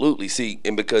 Absolutely. See,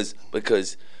 and because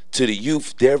to the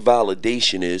youth, their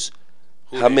validation is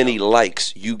how many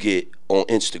likes you get on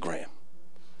Instagram.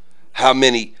 How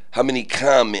many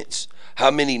comments,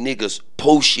 how many niggas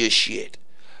post your shit.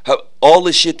 All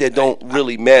the shit that don't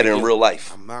really matter in real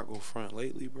life. I'm not gonna front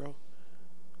lately, bro.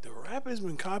 The rappers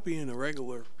been copying the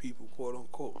regular people, quote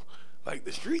unquote. Like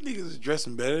the street niggas is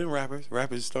dressing better than rappers.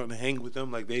 Rappers is starting to hang with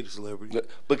them like they the celebrity.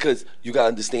 Because you gotta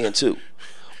understand too,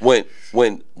 when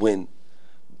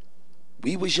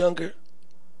we was younger,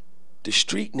 the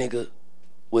street nigga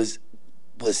was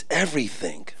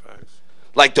everything. Facts.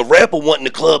 Like the rapper went in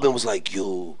the club and was like,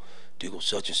 yo, there go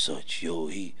such and such, yo,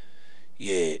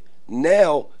 yeah.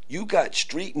 Now you got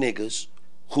street niggas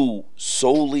who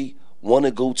solely want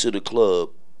to go to the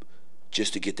club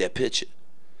just to get that picture.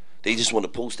 They just want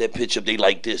to post that picture up. They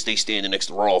like this. They standing next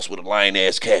to Ross with a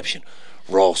lion-ass caption.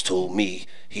 Ross told me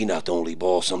he not the only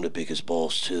boss, I'm the biggest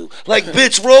boss too. Like,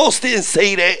 bitch, Ross didn't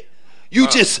say that. You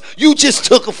just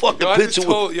took a fucking picture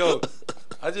with.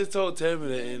 I just told Tammy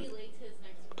that. And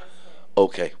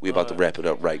Okay, we about to wrap it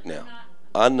up right now.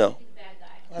 I know.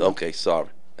 Okay, sorry.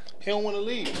 He don't want to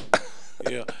leave.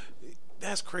 yeah,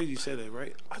 that's crazy you said that,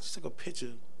 right? I just took a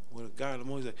picture with a guy. I'm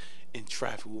always like in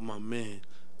traffic with my man.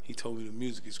 He told me the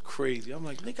music is crazy. I'm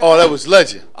like, nigga. Oh, that was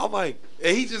legend. I'm like,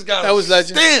 and he just got That was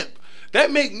legend. stamp.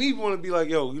 That make me want to be like,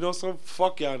 yo, you know some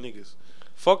fuck y'all niggas.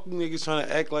 Fuck niggas trying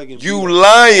to act like you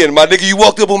lying, my nigga. You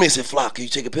walked up on me and said, Flock, can you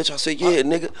take a picture? I said, yeah,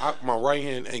 nigga. My right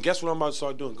hand, and guess what I'm about to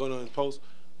start doing? Go down his post.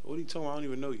 What are you telling me? I don't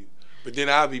even know you. But then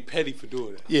I'll be petty for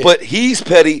doing that. Yeah. But he's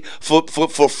petty for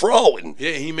frauding.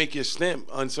 Yeah, he make your stamp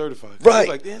uncertified. Right.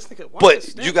 Like, this nigga, why But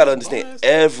stamp you gotta on understand, ass?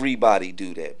 everybody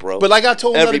do that, bro. But like I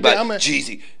told him the other day, everybody. I'm at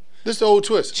Jeezy. this the old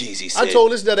twist. Jeezy I said-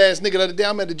 told this nut ass nigga the other day,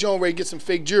 I'm at the Joan Ray get some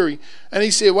fake jewelry, and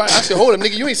he said, "Why?" I said, "Hold up,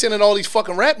 nigga, you ain't sending all these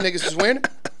fucking rap niggas is wearing it.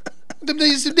 Them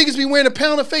niggas be wearing a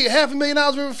pound of fake, $500,000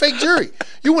 worth of fake jewelry.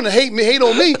 You want to hate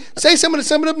on me? Say some of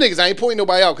them niggas. I ain't pointing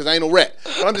nobody out because I ain't no rat.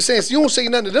 But I'm just saying, so you don't say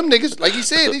nothing to them niggas. Like he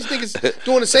said, these niggas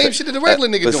doing the same shit that the regular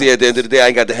niggas But doing. see, at the end of the day, I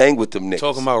ain't got to hang with them niggas.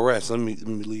 Talking about rats, let me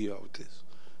leave y'all with this.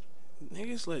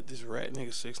 Niggas let this rat nigga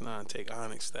 6ix9ine take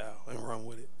Onyx style and run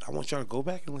with it. I want y'all to go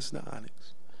back and listen to Onyx,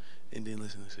 and then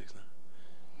listen to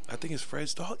 6ix9ine. I think it's Fred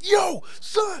Starr. Yo,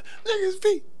 son, niggas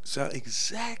feet sound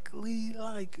exactly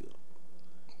like him.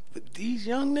 But these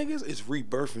young niggas is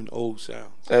rebirthing old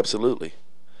sounds. Absolutely.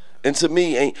 And to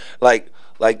me, ain't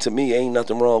to me, ain't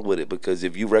nothing wrong with it because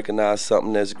if you recognize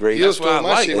something that's great, Gil That's what I stole my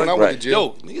like. shit when I Right. went to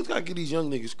jail. Yo, niggas gotta give these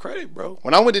young niggas credit, bro.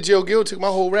 When I went to jail, Gil took my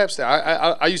whole rap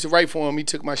style. I used to write for him. He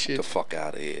took my shit. the fuck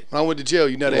out of here. When I went to jail,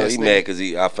 you nut You know, ass he nigga. mad because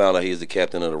I found out he was the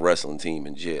captain of the wrestling team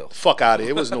in jail. Fuck out of here.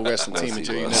 It was no wrestling team in Yes,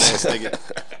 jail, he you nut was. ass nigga.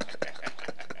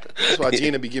 That's why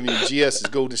Gina be giving you GS's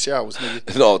golden showers,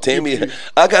 nigga. No, Tammy,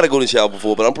 I gotta go to the shower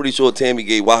before, but I'm pretty sure Tammy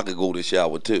gave WAKA golden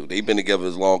shower too. They've been together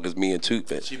as long as me and Toot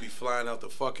been. She be flying out the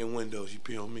fucking window. She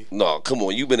pee on me. No, come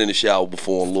on, you been in the shower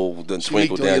before and Lil done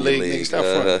twinkle leaked on down your your leg, leg.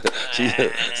 nigga.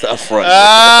 Stop Stop front.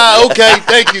 Ah, okay,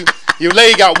 thank you. Your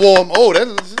leg got warm. Oh,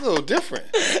 that's a little different.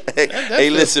 Hey,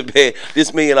 listen, man.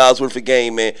 This $1 million worth of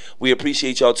game, man. We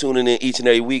appreciate y'all tuning in each and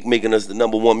every week, making us the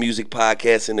 #1 music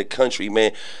podcast in the country,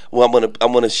 man. Well,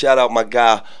 I'm gonna shout out my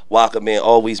guy WAKA, man.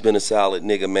 Always been a solid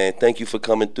nigga, man. Thank you for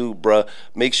coming through, bruh.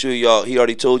 Make sure y'all. He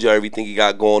already told y'all everything he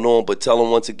got going on, but tell him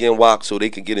once again, WAKA, so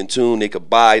they can get in tune, they could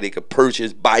buy, they could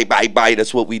purchase, buy.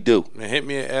 That's what we do. Man, hit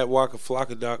me at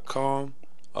wakaflocka.com.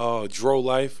 Dro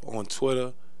Life on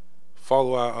Twitter.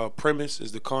 Follow our Premise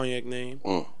is the cognac name.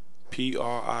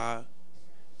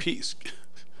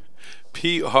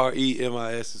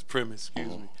 Premis is Premise.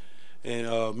 Excuse me.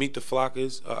 And Meet the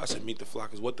Flockas. I said Meet the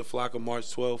Flockas. What the Flocka, March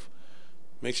 12th.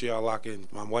 Make sure y'all lock in.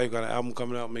 My wife got an album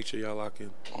coming out. Make sure y'all lock in.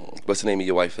 What's the name of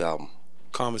your wife's album?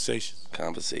 Conversations.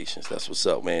 Conversations. That's what's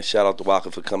up, man. Shout out to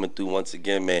WAKA for coming through once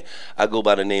again, man. I go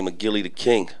by the name of Gilly the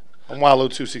King. I'm Wallow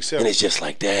 267. And it's just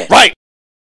like that. Right.